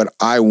did what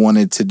I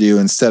wanted to do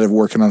instead of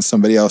working on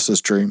somebody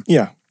else's dream.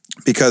 Yeah.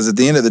 Because at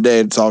the end of the day,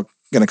 it's all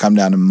going to come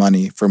down to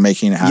money for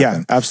making it happen.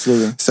 Yeah,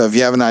 absolutely. So if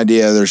you have an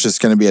idea, there's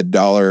just going to be a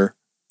dollar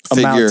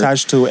amount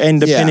attached to it. And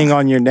depending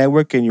on your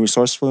network and your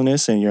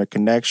resourcefulness and your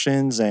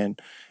connections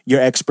and your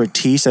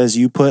expertise, as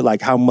you put,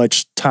 like how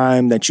much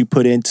time that you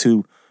put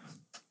into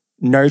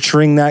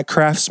nurturing that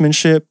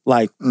craftsmanship,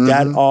 like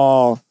that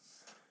all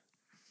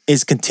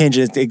is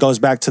contingent. It goes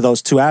back to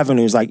those two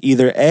avenues. Like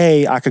either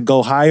A, I could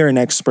go hire an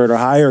expert or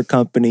hire a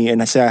company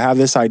and I say, I have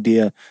this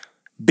idea,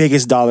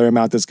 biggest dollar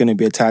amount that's going to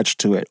be attached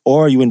to it.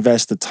 Or you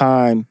invest the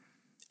time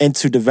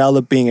into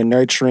developing and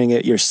nurturing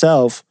it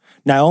yourself.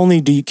 Not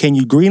only can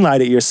you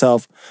greenlight it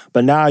yourself,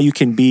 but now you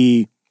can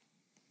be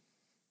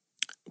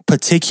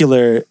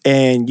particular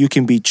and you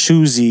can be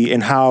choosy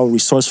in how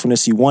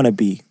resourcefulness you want to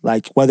be.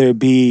 Like whether it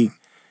be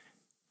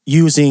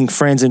using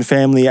friends and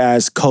family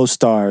as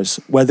co-stars,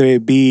 whether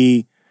it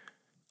be,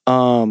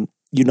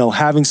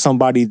 having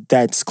somebody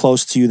that's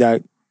close to you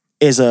that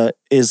is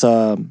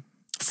a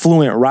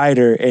fluent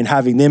writer and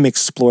having them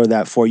explore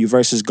that for you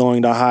versus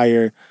going to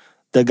hire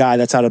the guy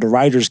that's out of the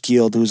Writers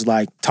Guild who's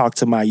like, talk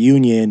to my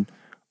union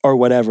or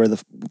whatever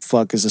the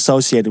fuck is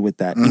associated with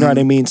that. You know what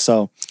I mean?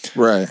 So.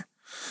 Right.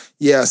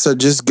 Yeah. So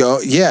just go.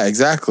 Yeah,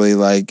 exactly.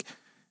 Like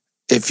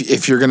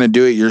if you're going to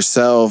do it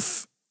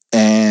yourself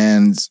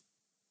and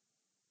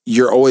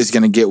you're always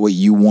going to get what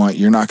you want,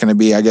 you're not going to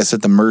be, I guess,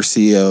 at the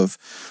mercy of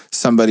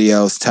somebody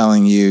else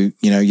telling you,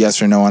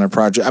 yes or no on a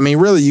project. I mean,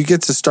 really, you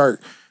get to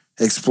start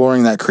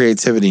exploring that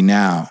creativity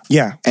now.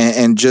 Yeah.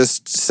 And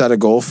just set a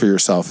goal for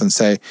yourself and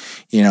say,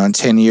 in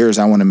 10 years,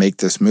 I want to make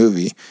this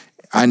movie.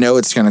 I know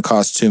it's going to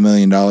cost $2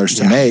 million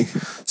to make.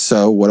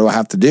 So what do I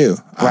have to do?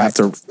 Right.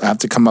 I have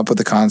to come up with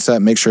a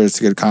concept, make sure it's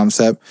a good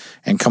concept,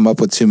 and come up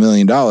with $2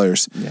 million.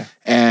 Yeah.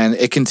 And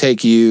it can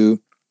take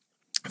you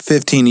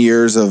 15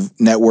 years of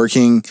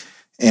networking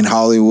in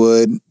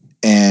Hollywood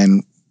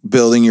and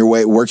working your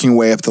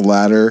way up the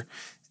ladder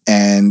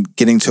and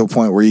getting to a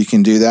point where you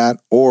can do that.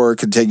 Or it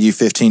could take you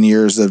 15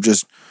 years of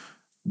just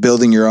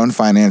building your own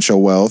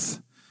financial wealth,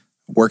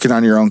 working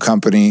on your own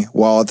company,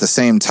 while at the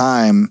same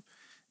time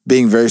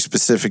being very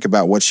specific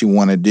about what you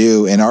want to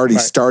do and already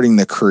starting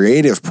the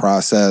creative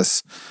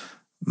process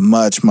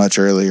much, much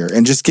earlier.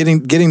 And just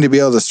getting to be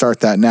able to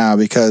start that now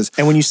because...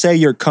 And when you say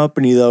your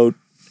company though,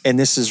 and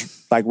this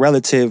is like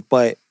relative,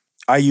 but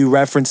are you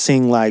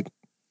referencing like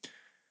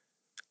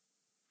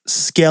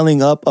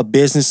scaling up a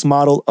business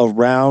model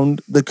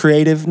around the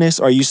creativeness?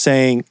 Or are you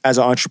saying as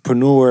an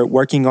entrepreneur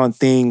working on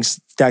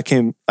things that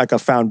can, like a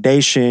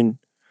foundation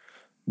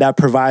that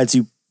provides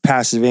you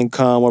passive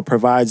income or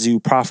provides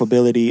you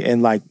profitability,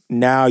 and like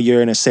now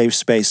you're in a safe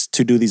space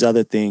to do these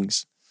other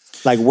things?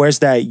 Like, where's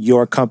that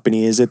your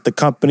company? Is it the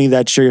company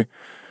that you're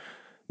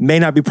may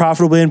not be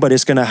profitable in, but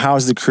it's going to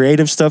house the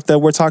creative stuff that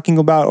we're talking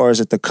about? Or is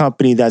it the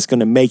company that's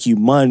going to make you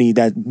money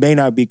that may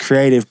not be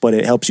creative, but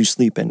it helps you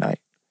sleep at night?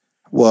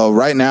 Well,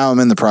 right now I'm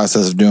in the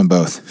process of doing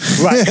both.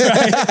 Right.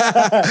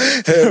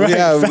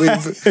 Yeah,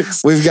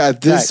 we've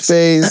got this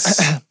space.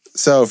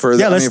 So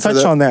let's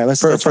touch on that.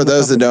 For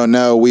those that don't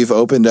know, we've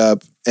opened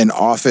up an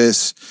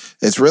office.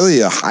 It's really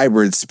a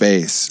hybrid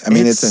space. I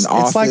mean, it's an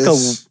office.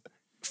 It's like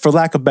for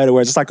lack of better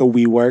words, it's like a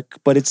WeWork,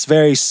 but it's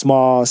very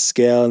small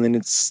scale, and then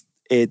it's.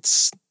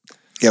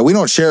 Yeah, we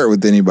don't share it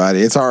with anybody.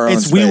 It's our own.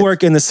 It's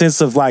WeWork in the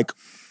sense of like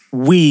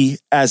we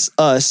as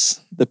us,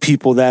 the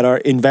people that are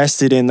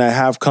invested in, that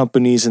have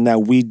companies and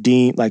that we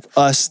deem like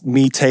us,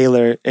 me,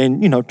 Taylor,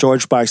 and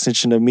George by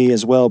extension of me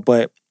as well.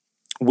 But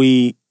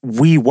we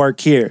work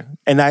here,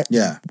 and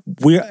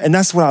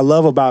that's what I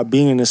love about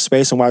being in this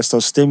space and why it's so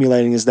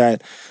stimulating is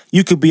that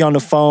you could be on the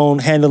phone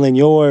handling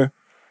your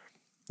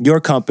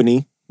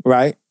company,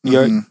 right?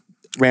 Your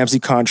Ramsey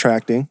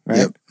Contracting, right?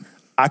 Yep.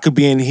 I could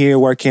be in here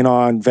working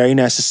on Very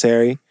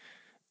Necessary,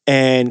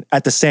 and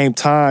at the same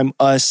time,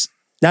 us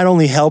not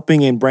only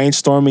helping and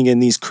brainstorming in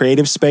these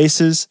creative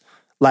spaces,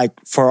 like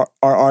for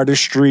our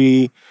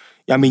artistry.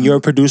 I mean, you're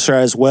a producer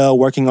as well,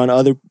 working on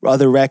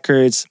other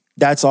records.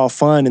 That's all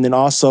fun. And then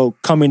also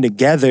coming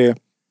together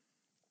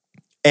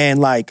and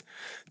like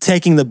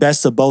taking the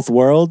best of both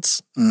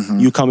worlds.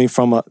 You coming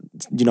from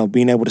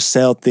being able to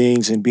sell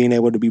things and being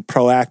able to be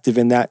proactive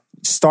in that,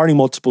 starting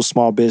multiple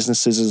small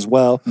businesses as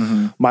well.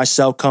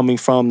 Myself coming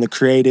from the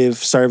creative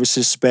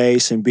services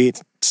space and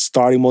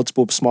starting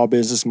multiple small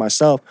businesses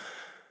myself.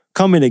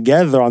 Coming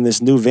together on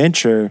this new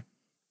venture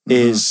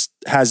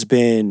has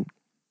been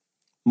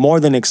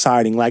more than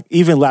exciting. Like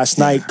even last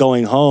night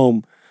going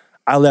home,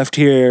 I left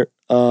here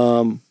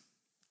 2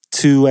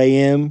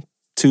 a.m.,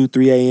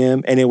 3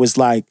 a.m. And it was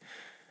like,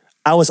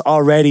 I was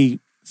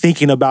already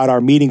thinking about our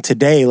meeting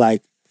today.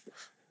 Like,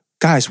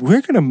 guys,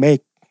 we're going to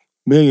make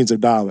millions of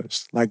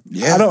dollars. Like,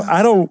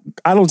 I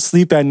don't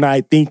sleep at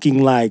night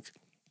thinking like,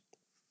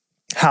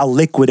 how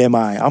liquid am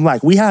I? I'm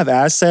like, we have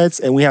assets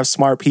and we have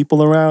smart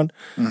people around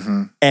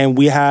and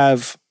we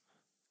have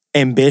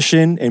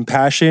ambition and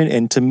passion.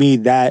 And to me,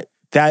 that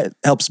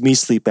helps me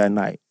sleep at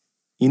night.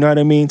 You know what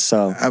I mean?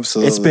 So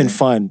absolutely, it's been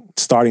fun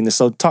starting this.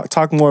 So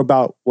talk more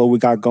about what we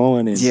got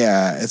going. And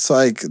it's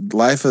like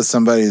life of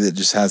somebody that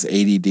just has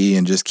ADD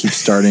and just keeps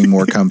starting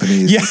more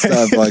companies and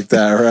stuff like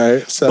that,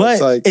 right? So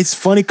but it's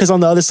funny because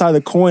on the other side of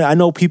the coin, I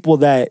know people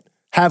that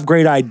have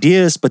great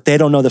ideas, but they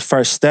don't know the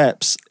first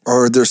steps.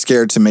 Or they're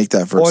scared to make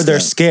that first step. Or they're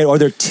scared, or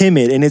they're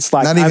timid. And it's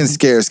like... Not even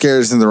scared. Scared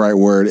isn't the right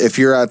word. If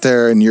you're out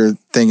there and you're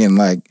thinking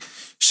like,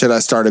 should I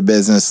start a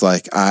business?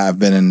 Like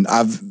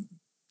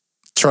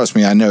trust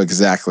me, I know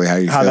exactly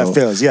how that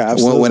feels. Yeah,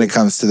 absolutely. When it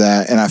comes to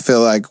that. And I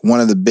feel like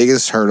one of the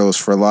biggest hurdles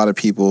for a lot of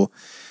people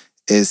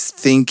is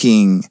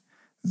thinking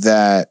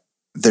that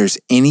there's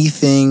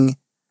anything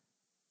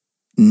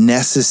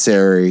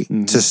necessary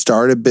to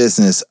start a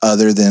business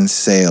other than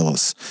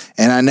sales.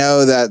 And I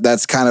know that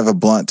that's kind of a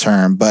blunt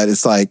term, but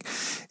it's like,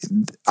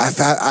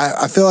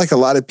 I feel like a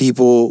lot of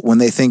people, when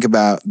they think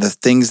about the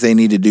things they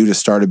need to do to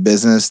start a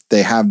business,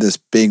 they have this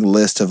big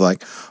list of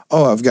like,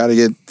 oh, I've got to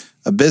get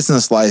a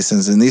business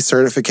license and these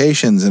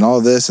certifications and all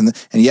this. And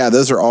yeah,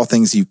 those are all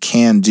things you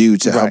can do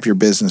to help your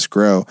business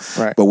grow.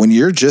 Right. But when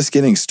you're just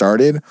getting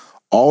started,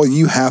 all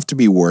you have to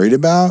be worried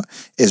about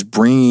is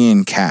bringing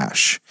in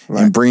cash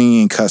and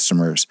bringing in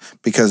customers,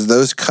 because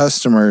those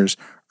customers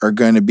are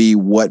going to be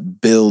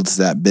what builds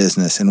that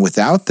business. And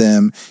without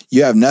them,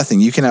 you have nothing.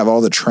 You can have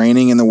all the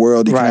training in the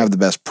world. You can have the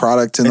best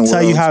product in the world.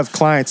 Until you have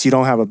clients, you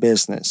don't have a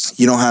business.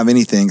 You don't have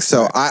anything.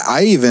 So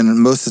I even,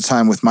 most of the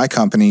time with my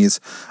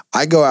companies,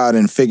 I go out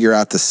and figure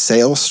out the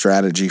sales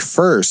strategy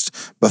first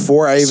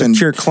before I even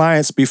secure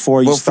clients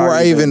before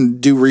I even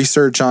do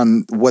research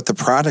on what the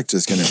product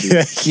is going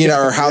to be,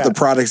 or how the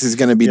product is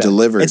going to be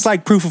delivered. It's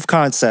like proof of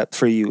concept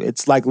for you.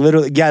 It's like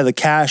literally, the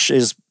cash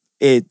is,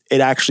 it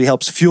actually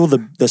helps fuel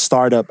the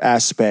startup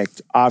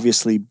aspect,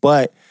 obviously.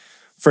 But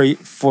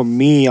for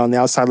me on the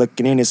outside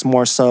looking in, it's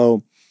more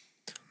so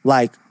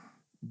like,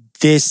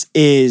 this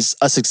is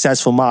a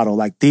successful model.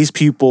 Like, these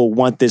people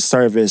want this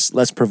service.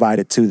 Let's provide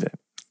it to them.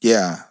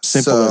 Yeah.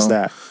 Simple as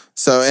that.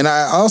 So, and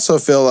I also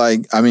feel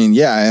like, I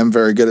am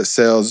very good at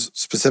sales,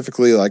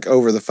 specifically like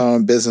over the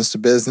phone, business to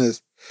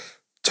business,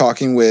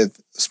 talking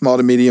with small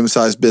to medium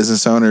sized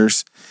business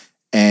owners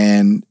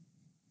and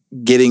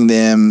getting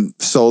them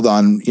sold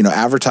on,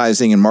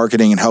 advertising and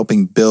marketing and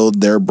helping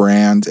build their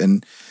brand.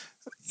 And,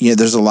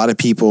 there's a lot of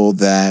people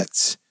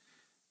that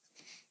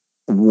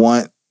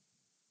want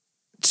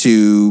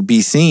to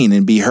be seen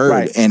and be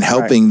heard, and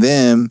helping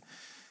them,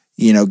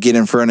 get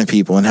in front of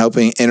people and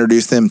helping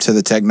introduce them to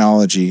the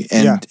technology.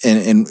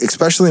 And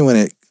especially when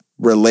it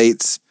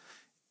relates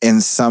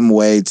in some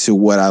way to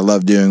what I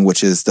love doing,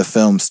 which is the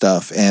film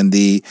stuff and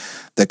the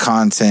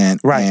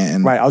content. Right,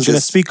 and right. I was going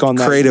to speak on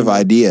that. Creative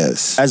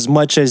ideas. As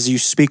much as you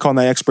speak on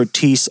the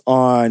expertise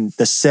on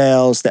the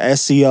sales, the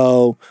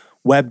SEO,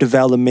 web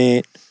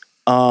development,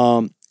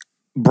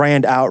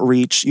 brand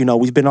outreach, you know,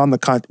 we've been on the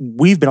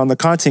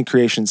content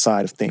creation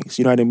side of things.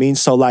 You know what I mean?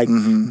 So like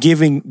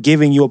giving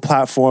you a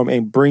platform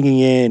and bringing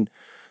in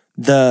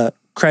the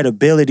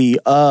credibility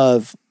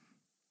of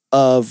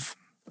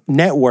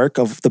network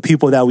of the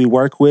people that we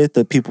work with,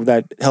 the people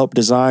that help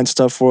design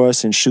stuff for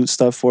us and shoot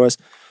stuff for us.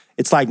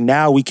 It's like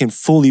now we can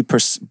fully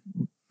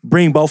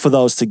bring both of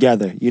those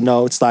together. You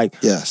know, it's like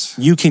yes,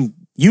 you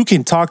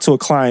can talk to a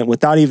client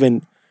without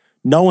even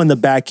knowing the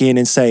back end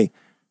and say,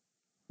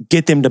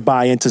 get them to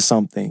buy into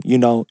something, you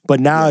know. But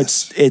now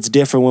it's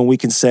different when we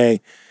can say,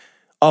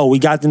 oh, we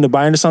got them to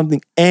buy into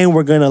something and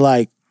we're gonna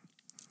like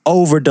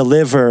over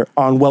deliver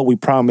on what we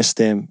promised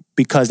them,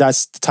 because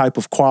that's the type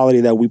of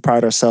quality that we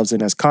pride ourselves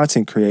in as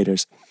content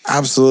creators.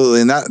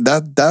 Absolutely. And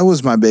that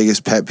was my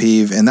biggest pet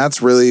peeve. And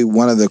that's really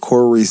one of the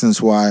core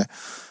reasons why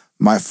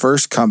my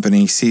first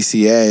company,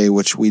 CCA,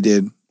 which we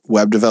did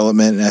web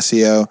development and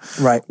SEO,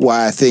 right?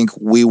 Why I think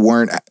we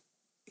weren't,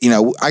 you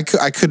know, I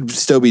could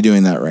still be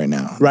doing that right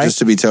now, right? Just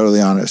to be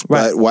totally honest.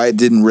 Right. But why it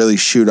didn't really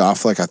shoot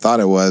off like I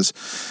thought it was,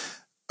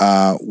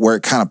 where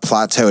it kind of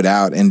plateaued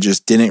out and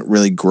just didn't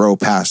really grow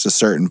past a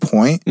certain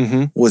point,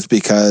 was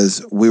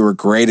because we were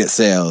great at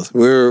sales.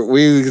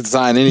 We could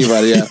sign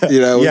anybody up, you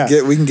know,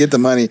 we can get the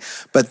money.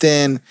 But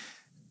then,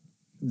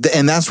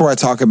 and that's where I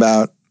talk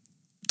about,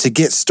 to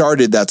get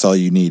started, that's all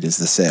you need is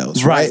the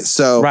sales, right?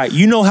 So, right,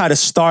 you know how to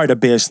start a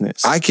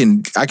business. I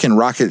can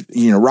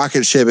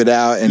rocket ship it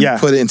out and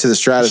put it into the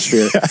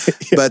stratosphere.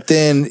 But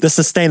then the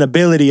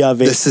sustainability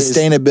of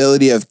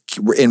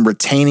it, in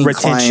retaining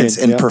clients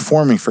and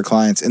performing for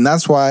clients, and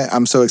that's why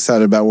I'm so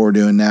excited about what we're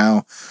doing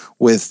now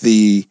with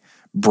the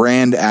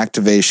brand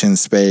activation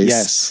space.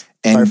 Yes,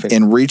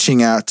 and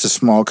reaching out to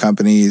small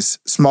companies,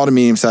 small to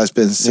medium sized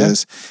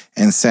businesses,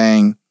 and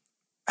saying,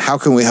 how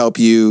can we help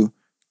you?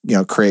 You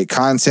know, create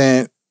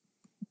content,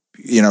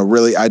 you know,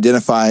 really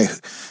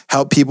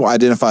help people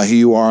identify who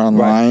you are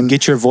online. Right.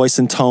 Get your voice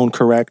and tone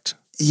correct.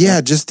 Yeah,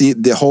 just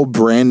the whole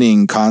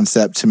branding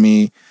concept to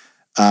me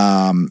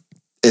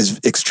is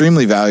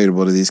extremely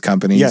valuable to these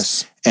companies.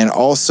 Yes. And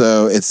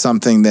also it's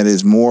something that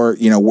is more,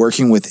 you know,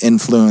 working with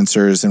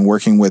influencers and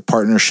working with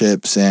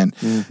partnerships and,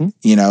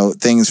 you know,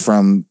 things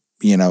from,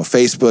 you know,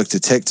 Facebook to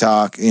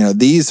TikTok. You know,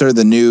 these are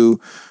the new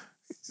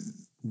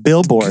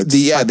billboards.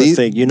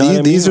 Thing, you know what I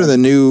mean? These are the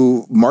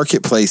new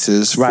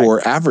marketplaces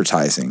for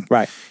advertising.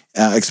 Right.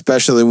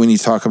 Especially when you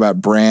talk about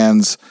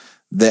brands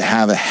that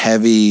have a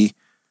heavy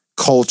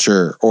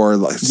culture or,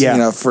 you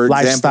know, for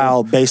lifestyle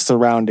example, based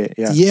around it.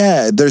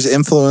 Yeah. There's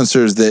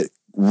influencers that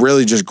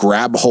really just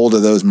grab hold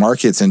of those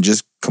markets and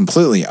just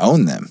completely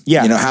own them.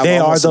 Yeah. You know, they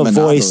are the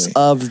voice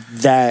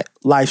of that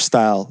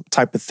lifestyle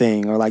type of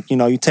thing. Or like, you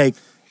know, you take,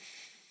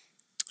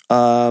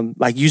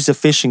 like use the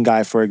fishing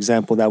guy, for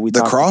example, that we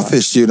the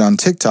crawfish dude on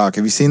TikTok.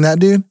 Have you seen that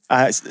dude?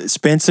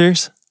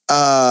 Spencer's?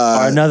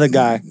 Or another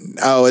guy?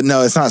 Oh,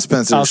 no, it's not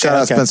Spencer. Okay, Shout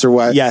out Spencer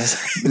White.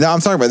 Yes. No,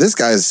 I'm talking about this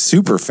guy is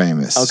super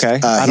famous.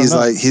 Okay.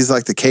 He's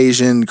like the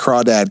Cajun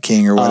crawdad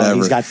king or whatever.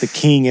 He's got the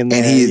king in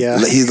there.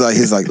 And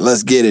he's like,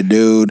 let's get it,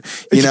 dude.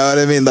 You know what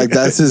I mean? Like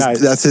that's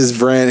his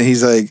brand. And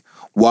he's like,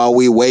 while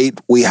we wait,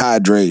 we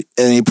hydrate.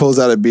 And he pulls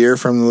out a beer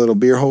from the little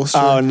beer holster.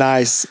 Oh,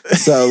 nice.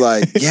 So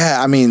like,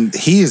 yeah, I mean,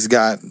 he's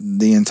got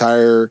the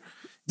entire,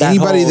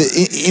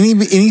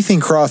 anything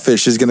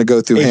crawfish is going to go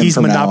through him. He's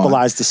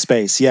monopolized the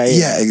space. Yeah,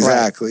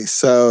 exactly. Right.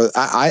 So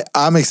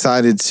I'm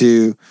excited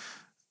to,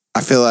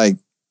 I feel like,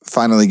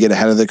 finally get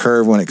ahead of the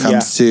curve when it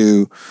comes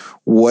to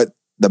what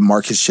the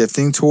market's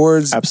shifting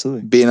towards.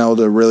 Absolutely. Being able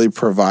to really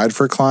provide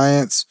for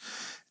clients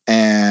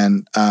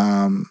and,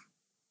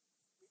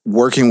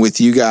 working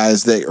with you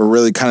guys that are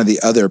really kind of the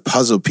other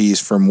puzzle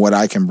piece from what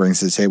I can bring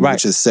to the table,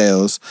 which is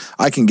sales.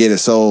 I can get it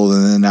sold,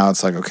 and then now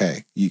it's like,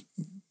 okay,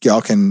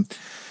 y'all can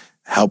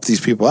help these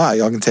people out.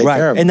 Y'all can take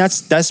care of them. And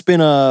that's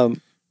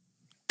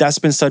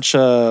been such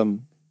a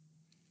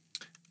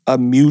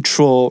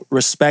mutual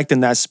respect in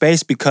that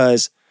space,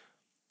 because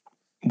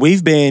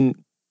we've been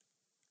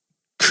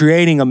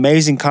creating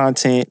amazing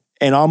content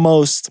and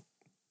almost,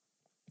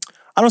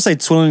 I don't say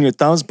twiddling your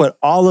thumbs, but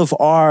all of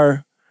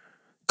our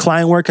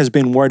client work has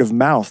been word of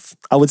mouth.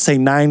 I would say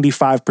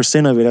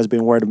 95% of it has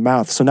been word of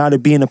mouth. So now to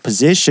be in a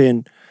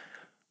position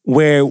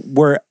where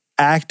we're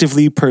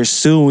actively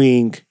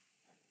pursuing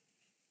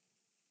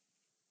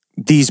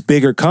these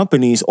bigger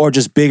companies or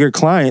just bigger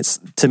clients,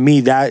 to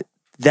me, that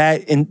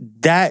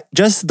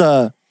just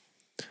the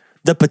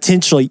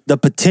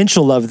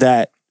potential of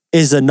that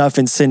is enough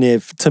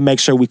incentive to make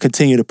sure we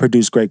continue to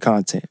produce great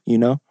content, you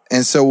know?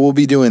 And so we'll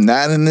be doing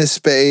that in this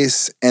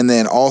space. And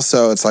then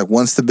also it's like,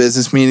 once the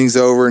business meeting's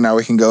over, now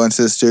we can go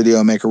into the studio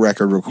and make a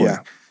record real quick.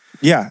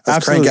 Yeah, let's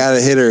absolutely. Crank out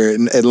a hitter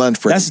at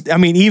lunch break.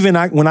 Even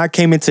when I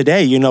came in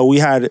today, you know, we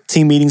had a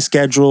team meeting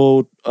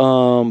scheduled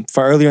for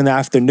earlier in the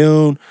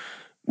afternoon.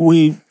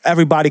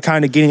 everybody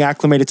kind of getting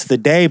acclimated to the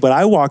day, but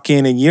I walk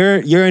in and you're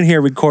in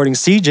here recording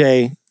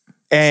CJ.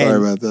 And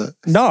sorry about that.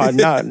 No,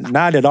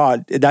 not at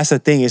all. That's the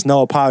thing, is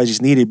no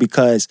apologies needed,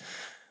 because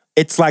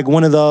it's like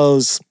one of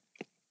those,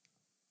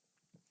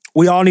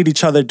 we all need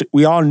each other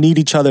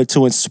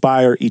to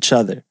inspire each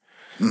other.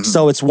 Mm-hmm.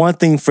 So it's one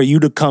thing for you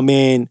to come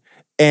in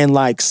and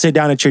like sit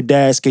down at your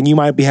desk and you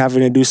might be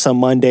having to do some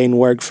mundane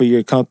work for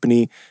your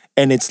company,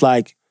 and it's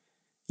like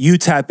you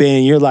tap in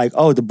and you're like,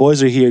 oh, the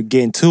boys are here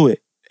getting to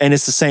it. And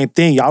it's the same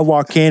thing. Y'all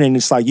walk in and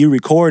it's like you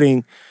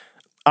recording.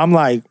 I'm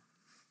like,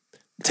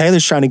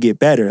 Taylor's trying to get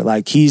better.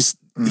 Like he's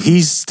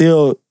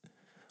still,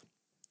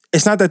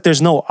 it's not that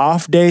there's no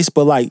off days,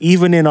 but like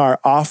even in our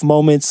off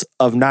moments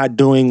of not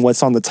doing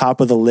what's on the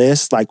top of the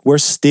list, like we're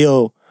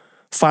still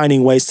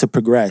finding ways to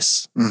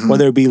progress,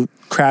 whether it be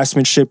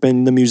craftsmanship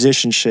and the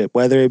musicianship,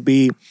 whether it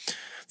be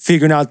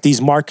figuring out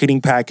these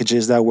marketing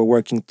packages that we're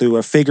working through,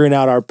 or figuring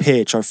out our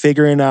pitch, or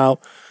figuring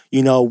out,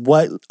 you know,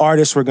 what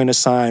artists we're going to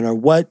sign, or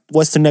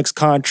what's the next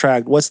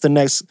contract, what's the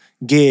next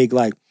gig.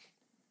 Like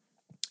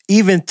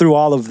even through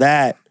all of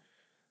that,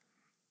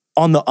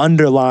 on the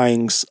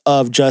underlyings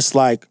of just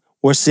like,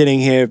 we're sitting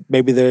here,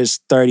 maybe there's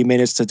 30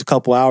 minutes to a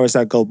couple hours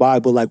that go by,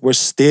 but like we're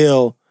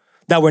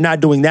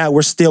not doing that.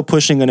 We're still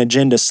pushing an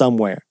agenda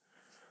somewhere,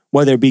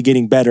 whether it be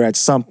getting better at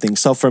something.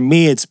 So for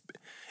me, it's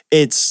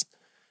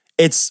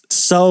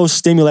so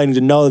stimulating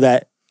to know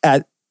that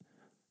at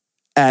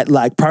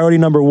like priority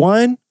number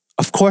 1,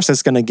 of course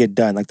that's going to get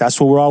done. Like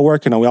that's what we're all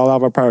working on. We all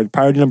have our priority.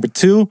 Priority number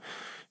 2,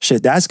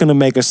 shit, that's going to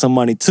make us some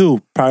money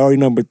too. Priority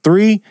number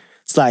 3,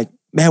 it's like,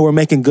 man, we're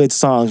making good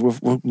songs.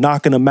 We're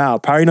knocking them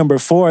out. Priority number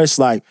 4, it's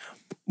like,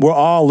 we're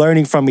all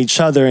learning from each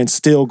other and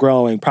still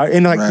growing.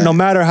 And like, no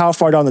matter how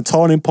far down the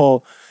totem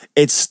pole,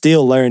 it's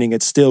still learning,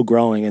 it's still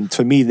growing. And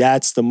to me,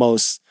 that's the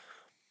most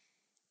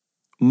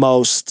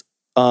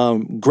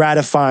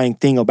gratifying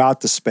thing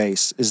about the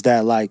space, is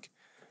that like,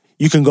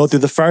 you can go through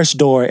the first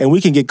door and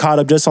we can get caught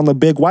up just on the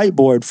big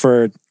whiteboard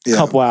for a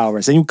couple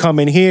hours. And you come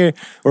in here,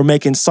 we're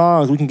making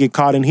songs, we can get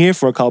caught in here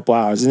for a couple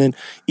hours. And then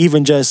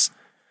even just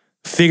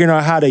figuring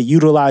out how to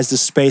utilize the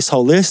space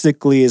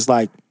holistically is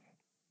like,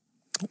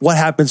 what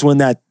happens when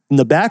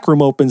the back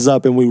room opens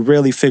up and we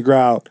really figure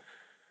out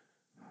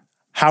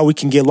how we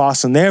can get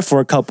lost in there for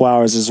a couple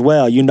hours as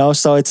well, you know?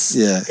 So it's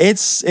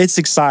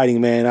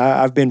exciting, man.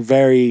 I've been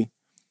very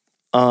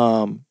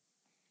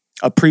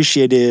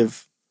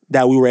appreciative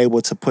that we were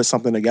able to put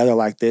something together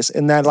like this,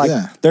 and that like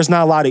there's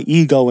not a lot of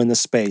ego in the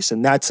space,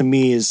 and that to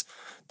me is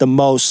the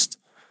most,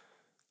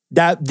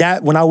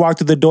 that when I walk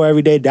through the door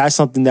every day, that's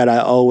something that I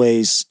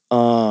always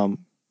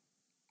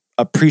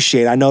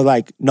appreciate. I know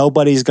like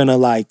nobody's gonna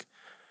like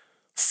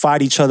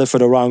fight each other for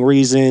the wrong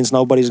reasons.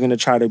 Nobody's gonna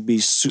try to be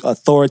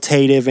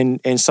authoritative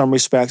in some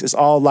respects. It's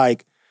all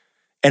like,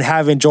 and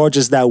having George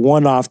as that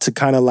one-off to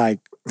kind of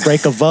like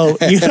break a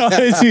vote, you know,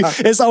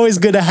 it's always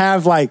good to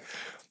have like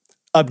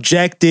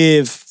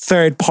objective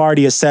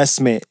third-party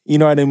assessment, you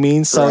know what I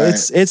mean? So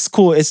it's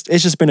cool. It's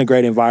just been a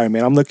great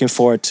environment. I'm looking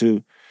forward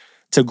to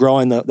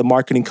growing the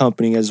marketing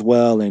company as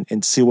well,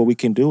 and see what we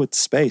can do with the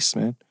space,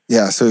 man.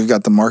 Yeah, so we've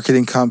got the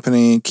marketing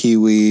company,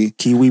 Kiwi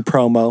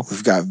Promo.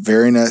 We've got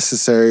Very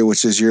Necessary,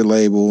 which is your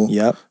label.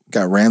 Yep. We've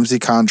got Ramsey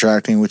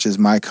Contracting, which is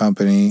my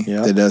company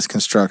that does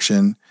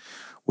construction.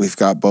 We've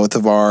got both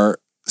of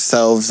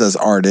ourselves as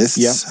artists.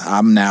 Yep.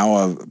 I'm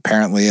now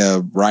apparently a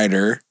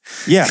writer.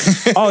 Yeah.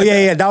 Oh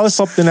yeah. That was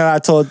something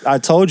that I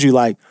told you,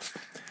 like,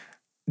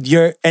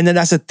 and then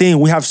that's the thing.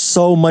 We have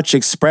so much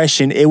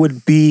expression. It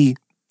would be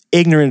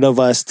ignorant of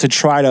us to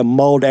try to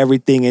mold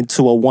everything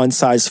into a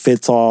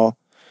one-size-fits-all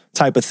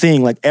type of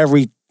thing. Like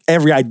every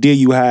idea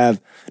you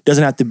have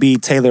doesn't have to be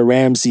Taylor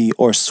Ramsey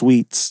or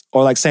Sweets.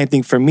 Or like same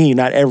thing for me.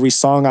 Not every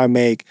song I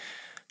make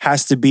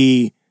has to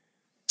be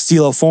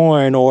CeeLo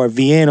Foreign or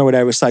VN or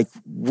whatever. It's like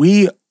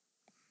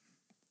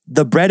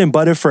the bread and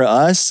butter for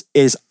us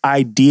is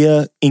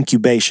idea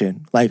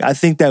incubation. Like I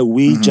think that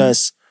we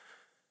just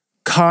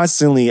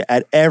constantly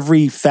at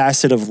every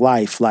facet of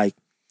life, like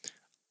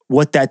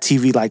what that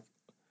TV, like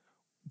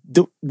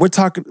we're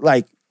talking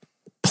like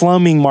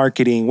plumbing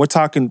marketing. We're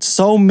talking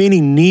so many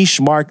niche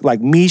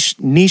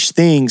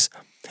things,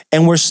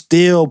 and we're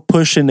still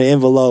pushing the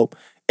envelope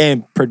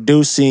and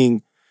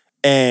producing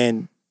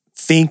and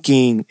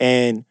thinking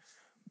and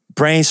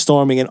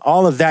brainstorming and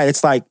all of that.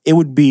 It's like it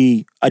would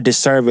be a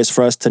disservice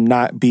for us to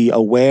not be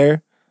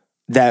aware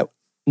that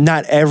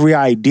not every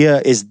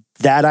idea is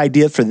that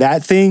idea for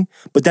that thing,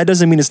 but that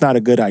doesn't mean it's not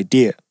a good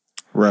idea.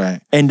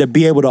 Right. And to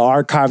be able to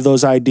archive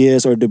those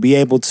ideas, or to be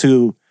able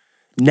to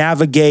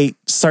navigate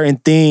certain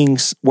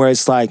things where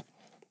it's like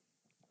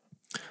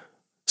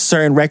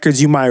certain records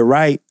you might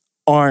write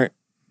aren't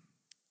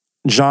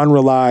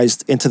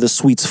generalized into the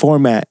Sweets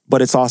format,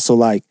 but it's also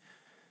like,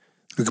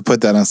 we could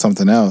put that on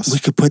something else. We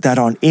could put that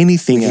on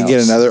anything else. We could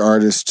get another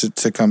artist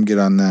to come get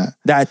on that.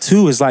 That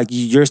too is like,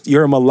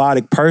 you're a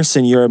melodic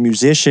person, you're a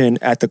musician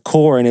at the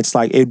core, and it's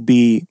like I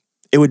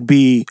would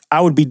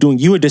be doing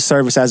you a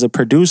disservice as a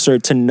producer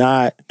to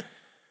not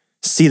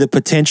see the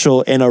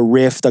potential in a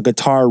riff, a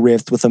guitar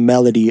riff with a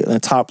melody, a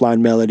top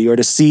line melody, or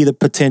to see the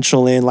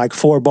potential in like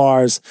 4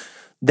 bars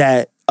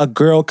that a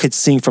girl could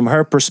sing from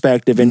her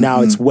perspective and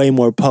now it's way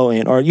more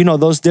potent, or, you know,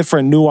 those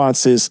different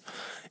nuances,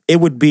 it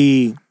would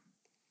be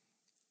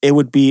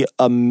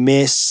a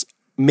missed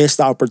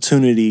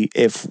opportunity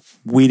if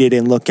we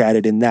didn't look at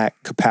it in that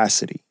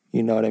capacity.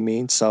 You know what I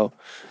mean? So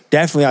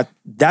definitely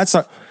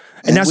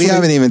and we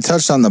haven't even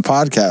touched on the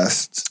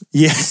podcast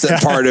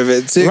part of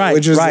it too. Right,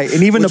 which was, right.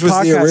 And even which the podcast,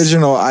 was the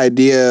original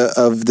idea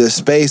of this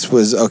space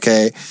was,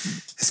 okay,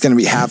 it's going to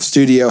be half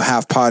studio,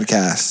 half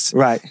podcast.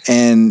 Right.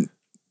 And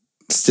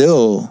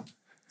still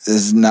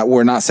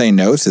we're not saying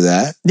no to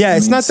that. Yeah,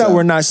 it's not that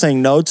we're not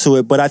saying no to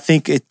it, but I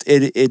think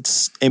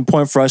it's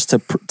important for us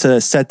to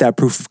set that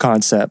proof of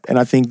concept. And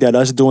I think that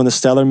us doing the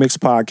Stellar Mix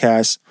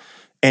podcast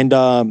and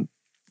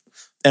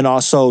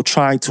also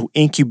trying to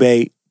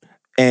incubate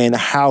and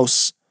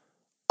house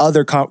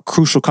other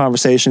crucial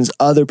conversations,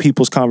 other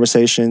people's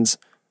conversations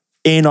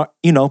in our,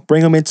 you know,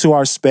 bring them into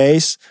our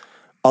space,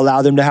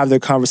 allow them to have their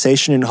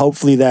conversation, and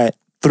hopefully that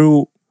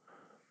through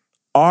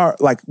our,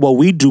 like, what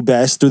we do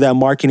best, through that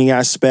marketing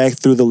aspect,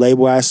 through the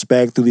label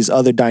aspect, through these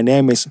other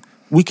dynamics,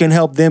 we can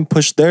help them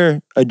push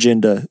their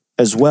agenda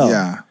as well.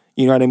 Yeah.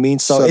 You know what I mean?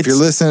 So if you're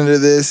listening to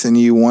this and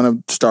you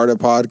want to start a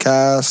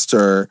podcast,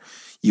 or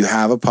you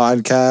have a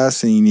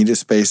podcast and you need a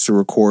space to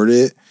record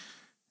it,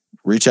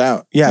 reach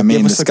out. Yeah, I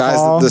mean, the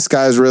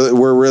sky's really,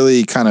 we're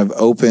really kind of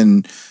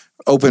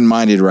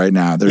open-minded right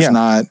now. There's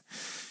not,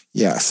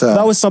 so.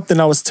 That was something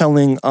I was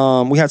telling,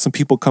 we had some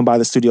people come by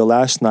the studio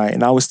last night,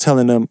 and I was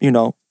telling them, you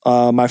know,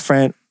 my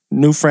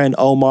new friend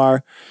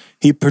Omar,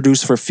 he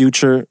produced for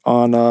Future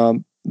on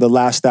the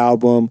last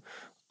album.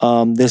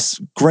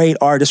 This great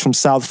artist from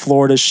South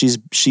Florida,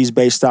 she's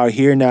based out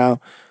here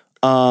now,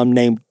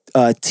 named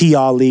T.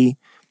 Ali.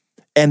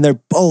 And they're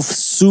both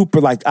super,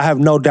 like, I have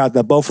no doubt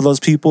that both of those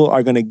people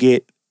are going to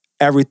get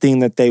everything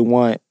that they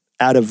want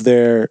out of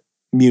their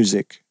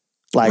music.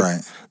 Like,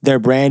 their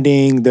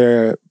branding,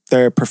 their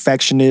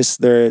perfectionists,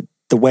 the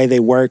way they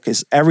work,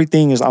 is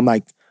everything is, I'm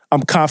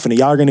confident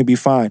y'all are going to be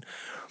fine.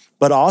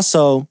 But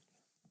also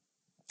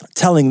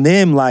telling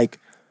them, like,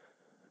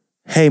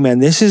 hey man,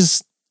 this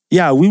is,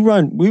 we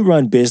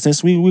run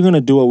business. We're going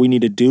to do what we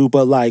need to do.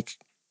 But like,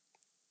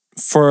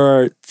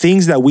 for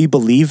things that we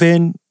believe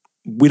in,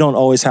 we don't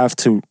always have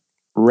to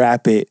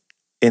wrap it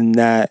in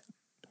that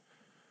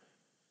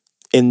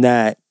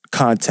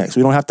context.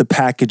 We don't have to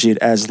package it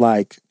as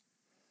like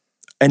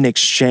an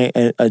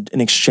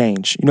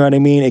exchange. You know what I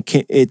mean?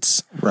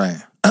 It's right.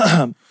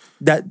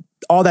 That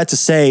all that to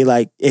say,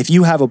 like, if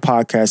you have a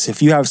podcast,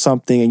 if you have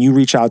something and you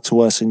reach out to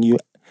us and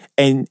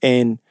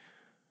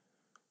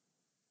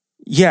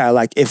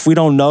like, if we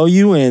don't know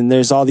you and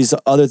there's all these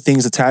other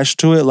things attached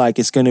to it, like,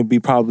 it's going to be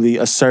probably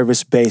a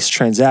service-based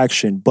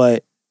transaction.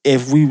 But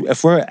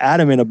if we're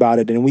adamant about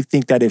it and we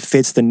think that it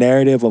fits the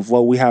narrative of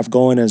what we have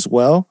going as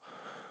well,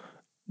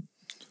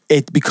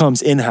 it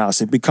becomes in-house.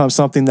 It becomes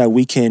something that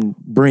we can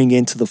bring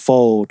into the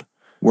fold.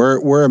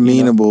 We're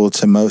amenable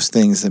to most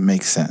things that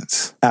make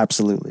sense.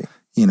 Absolutely.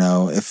 You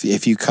know,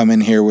 if you come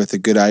in here with a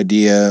good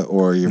idea,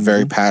 or you're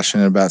very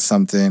passionate about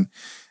something,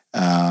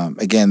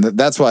 again,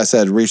 that's why I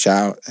said reach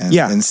out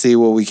and see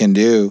what we can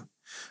do.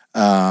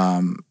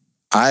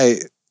 I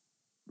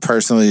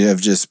personally have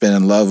just been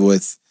in love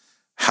with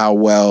how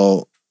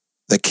well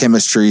the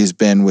chemistry has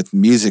been with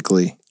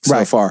musically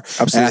so far.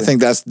 Absolutely. And I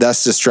think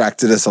that's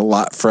distracted us a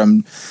lot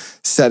from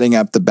setting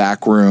up the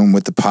back room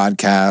with the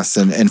podcast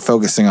and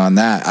focusing on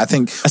that. I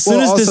think as soon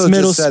as this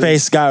middle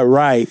space got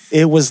right,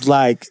 it was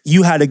like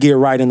you had to get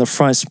right in the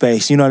front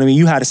space. You know what I mean?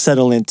 You had to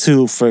settle in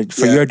too for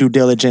your due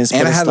diligence.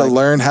 And I had to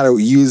learn how to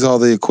use all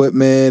the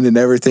equipment and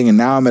everything. And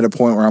now I'm at a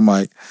point where I'm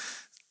like,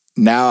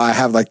 now I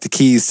have like the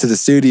keys to the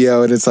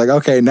studio, and it's like,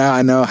 okay, now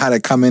I know how to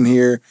come in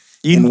here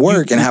and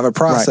work and have a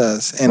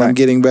process. And I'm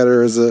getting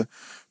better as a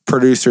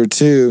producer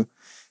too.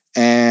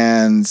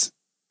 And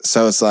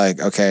so it's like,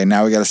 okay,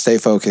 now we got to stay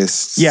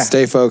focused. Yeah.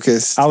 Stay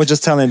focused. I was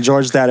just telling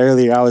George that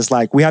earlier. I was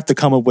like, we have to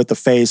come up with a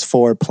phase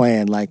 4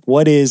 plan. Like,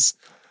 what do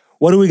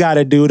we got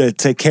to do to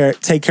take care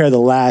of the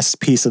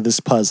last piece of this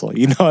puzzle?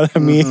 You know what I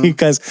mean?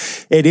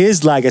 Because it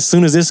is like, as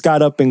soon as this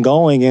got up and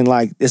going and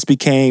like this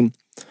became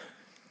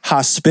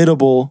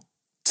hospitable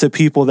to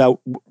people, that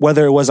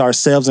whether it was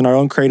ourselves and our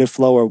own creative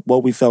flow or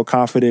what we felt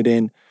confident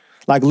in,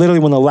 like literally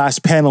when the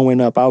last panel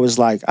went up, I was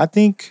like, I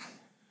think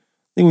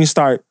we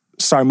start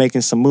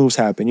making some moves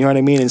happen. You know what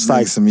I mean? It's make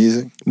like some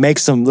music.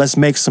 Let's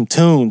make some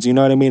tunes. You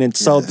know what I mean? And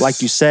so,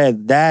 like you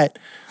said, that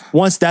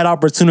once that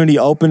opportunity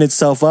opened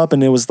itself up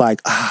and it was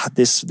like,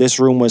 this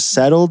room was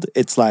settled,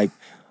 it's like,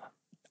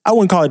 I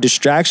wouldn't call it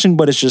distraction,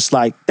 but it's just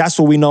like, that's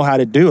what we know how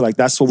to do. Like,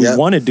 that's what we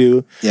want to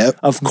do. Yep.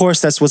 Of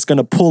course, that's what's going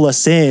to pull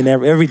us in.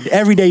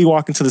 Every day you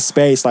walk into the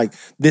space, like,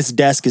 this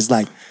desk is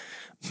like,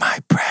 my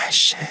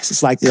precious.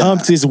 It's like, come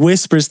to, it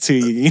whispers to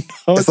you, you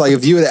know? It's like,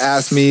 if you would have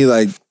asked me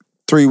like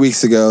 3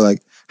 weeks ago,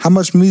 like, How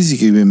much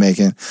music you been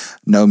making?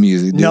 No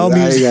music. Dude. No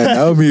music.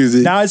 No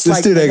music. Now it's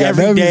like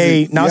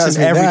everyday. Now it's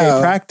an everyday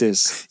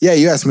practice. Yeah,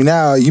 you ask me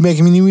now. You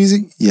making new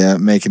music? Yeah,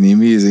 making new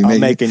music. I'm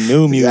making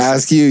new music.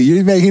 Ask you.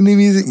 You making new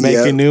music?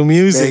 Making new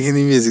music. Making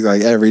new music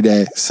like every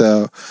day.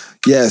 So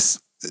yes,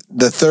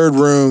 the third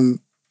room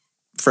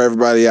for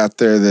everybody out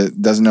there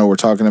that doesn't know what we're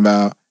talking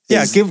about.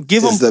 Yeah, give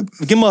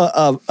them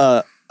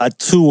a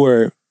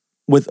tour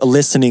with a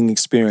listening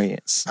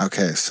experience.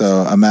 Okay,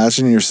 so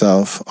imagine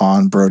yourself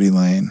on Brody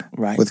Lane,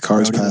 right, with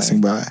cars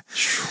passing by,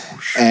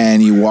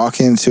 and you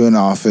walk into an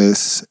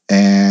office,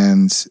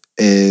 and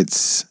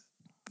it's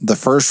the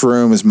first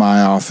room is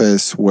my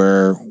office,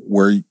 where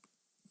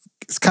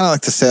it's kind of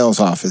like the sales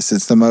office.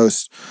 It's the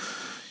most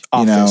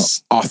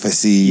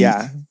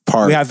office-y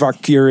part. We have our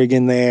Keurig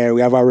in there.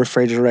 We have our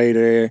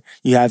refrigerator.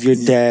 You have your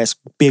desk,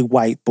 big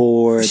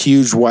whiteboard.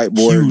 Huge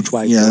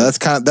whiteboard. Yeah,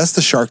 that's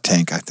the Shark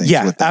Tank, I think.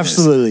 Yeah,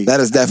 absolutely. That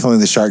is definitely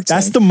the Shark Tank.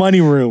 That's the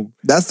money room.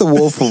 That's the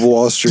Wolf of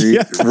Wall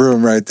Street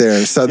room right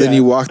there. So then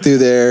you walk through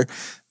there,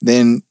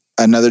 then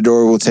another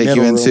door will take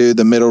you into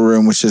the middle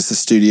room, which is the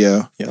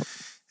studio. Yep.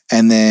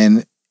 And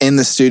then in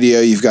the studio,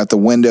 you've got the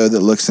window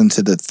that looks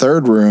into the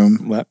third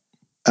room. Yep.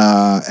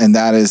 And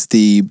that is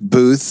the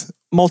booth.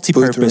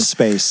 Multi-purpose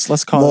space.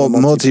 Let's call it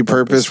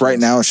multi-purpose. Right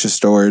now, it's just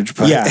storage.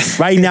 But yeah,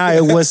 right now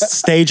it was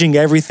staging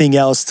everything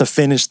else to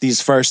finish these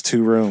first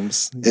two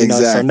rooms.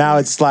 Exactly. So now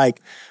it's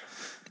like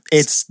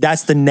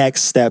that's the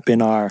next step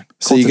in our.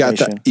 So you got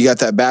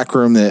that back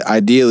room that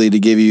ideally, to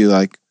give you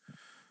like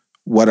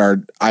what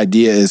our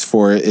idea is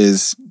for it,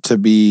 is to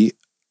be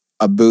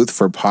a booth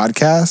for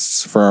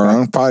podcasts, for our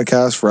own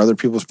podcasts, for other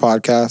people's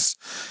podcasts.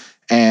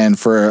 And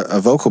for a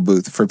vocal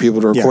booth for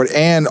people to record,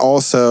 and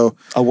also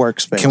a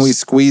workspace. Can we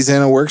squeeze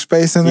in a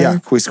workspace in there? Yeah.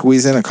 Can we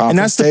squeeze in a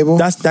conference table?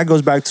 That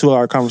goes back to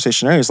our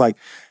conversation earlier. It's like,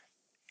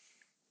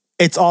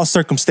 it's all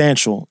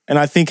circumstantial. And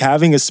I think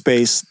having a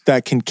space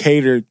that can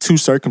cater to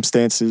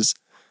circumstances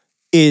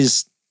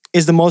is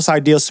the most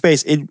ideal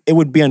space. It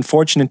would be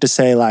unfortunate to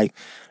say like,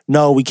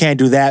 no, we can't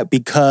do that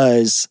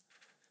because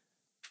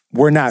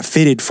we're not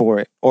fitted for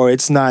it, or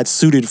it's not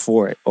suited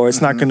for it, or it's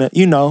not gonna,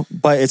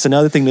 but it's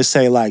another thing to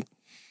say like,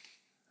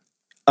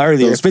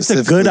 earlier, if it's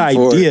a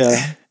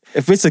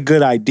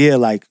good idea,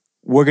 like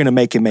we're gonna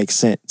make it make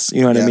sense.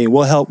 You know what I mean?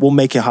 We'll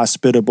make it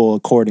hospitable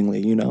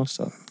accordingly,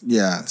 so.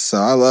 Yeah, so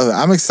I love it.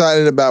 I'm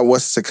excited about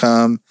what's to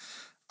come.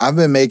 I've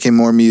been making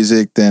more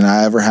music than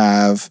I ever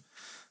have.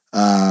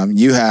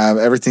 You have.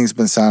 Everything's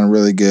been sounding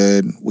really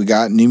good. We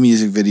got new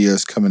music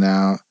videos coming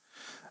out.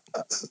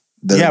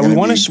 We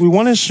want to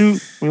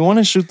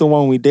shoot the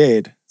one we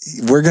did.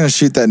 We're gonna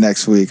shoot that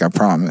next week, I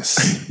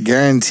promise.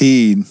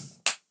 Guaranteed.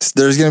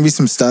 There's gonna be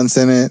some stunts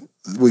in it.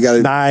 We got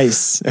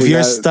nice. If you're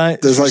a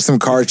stunt, there's like some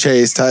car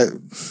chase type.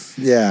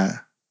 Yeah,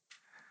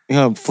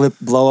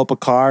 blow up a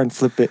car and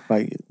flip it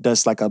like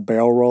does like a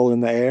barrel roll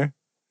in the air.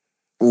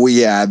 Well,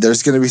 yeah,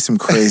 there's gonna be some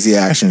crazy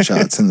action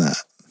shots in that.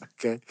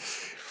 Okay,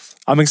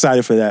 I'm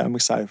excited for that.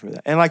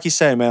 And like you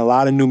said, man, a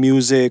lot of new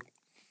music.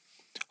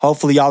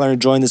 Hopefully, y'all are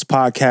enjoying this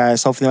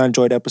podcast. Hopefully, y'all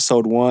enjoyed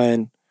episode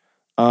 1.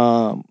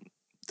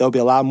 There'll be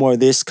a lot more of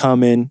this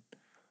coming,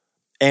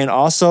 and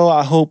also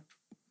I hope.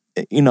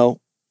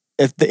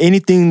 If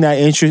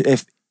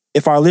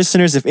our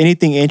listeners, if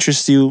anything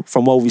interests you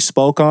from what we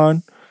spoke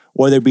on,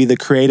 whether it be the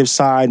creative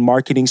side,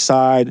 marketing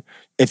side,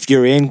 if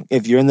you're in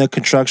the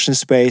construction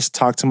space,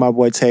 talk to my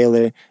boy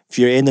Taylor. If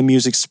you're in the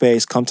music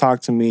space, come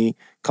talk to me.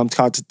 Come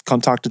talk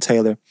to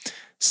Taylor.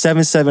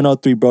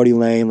 7703 Brody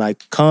Lane.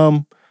 Like,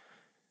 come.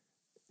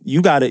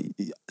 You got to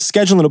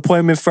schedule an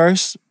appointment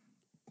first.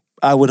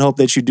 I would hope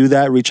that you do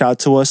that. Reach out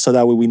to us so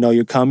that way we know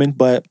you're coming.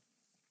 But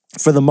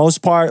for the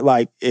most part,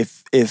 like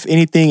if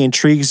anything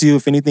intrigues you,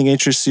 if anything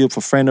interests you, if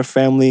a friend or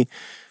family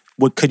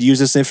could use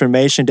this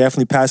information,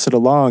 definitely pass it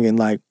along. And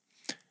like,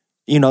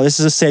 this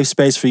is a safe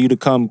space for you to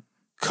come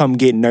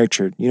get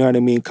nurtured. You know what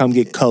I mean? Come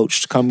get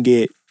coached. Come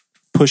get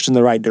pushed in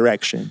the right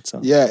direction. So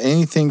yeah,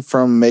 anything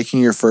from making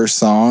your first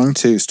song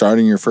to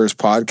starting your first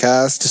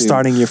podcast to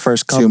starting your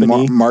first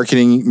company, to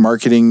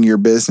marketing your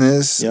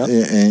business. Yep.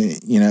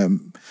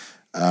 And,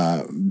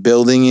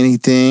 building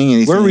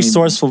anything. We're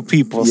resourceful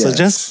people, so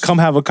just come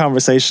have a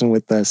conversation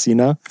with us,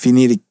 If you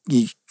need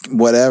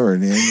whatever,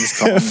 dude, just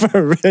call me.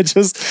 For real,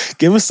 just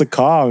give us a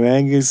call,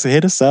 man. Just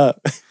hit us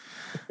up.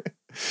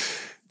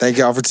 Thank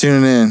y'all for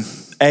tuning in.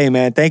 Hey,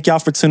 man, thank y'all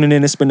for tuning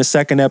in. It's been the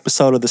second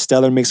episode of the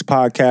Stellar Mix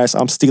Podcast.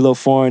 I'm Stilo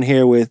Foreign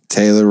here with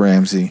Taylor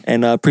Ramsey.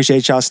 And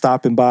appreciate y'all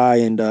stopping by,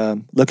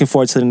 and looking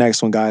forward to the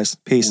next one, guys.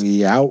 Peace.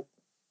 We out.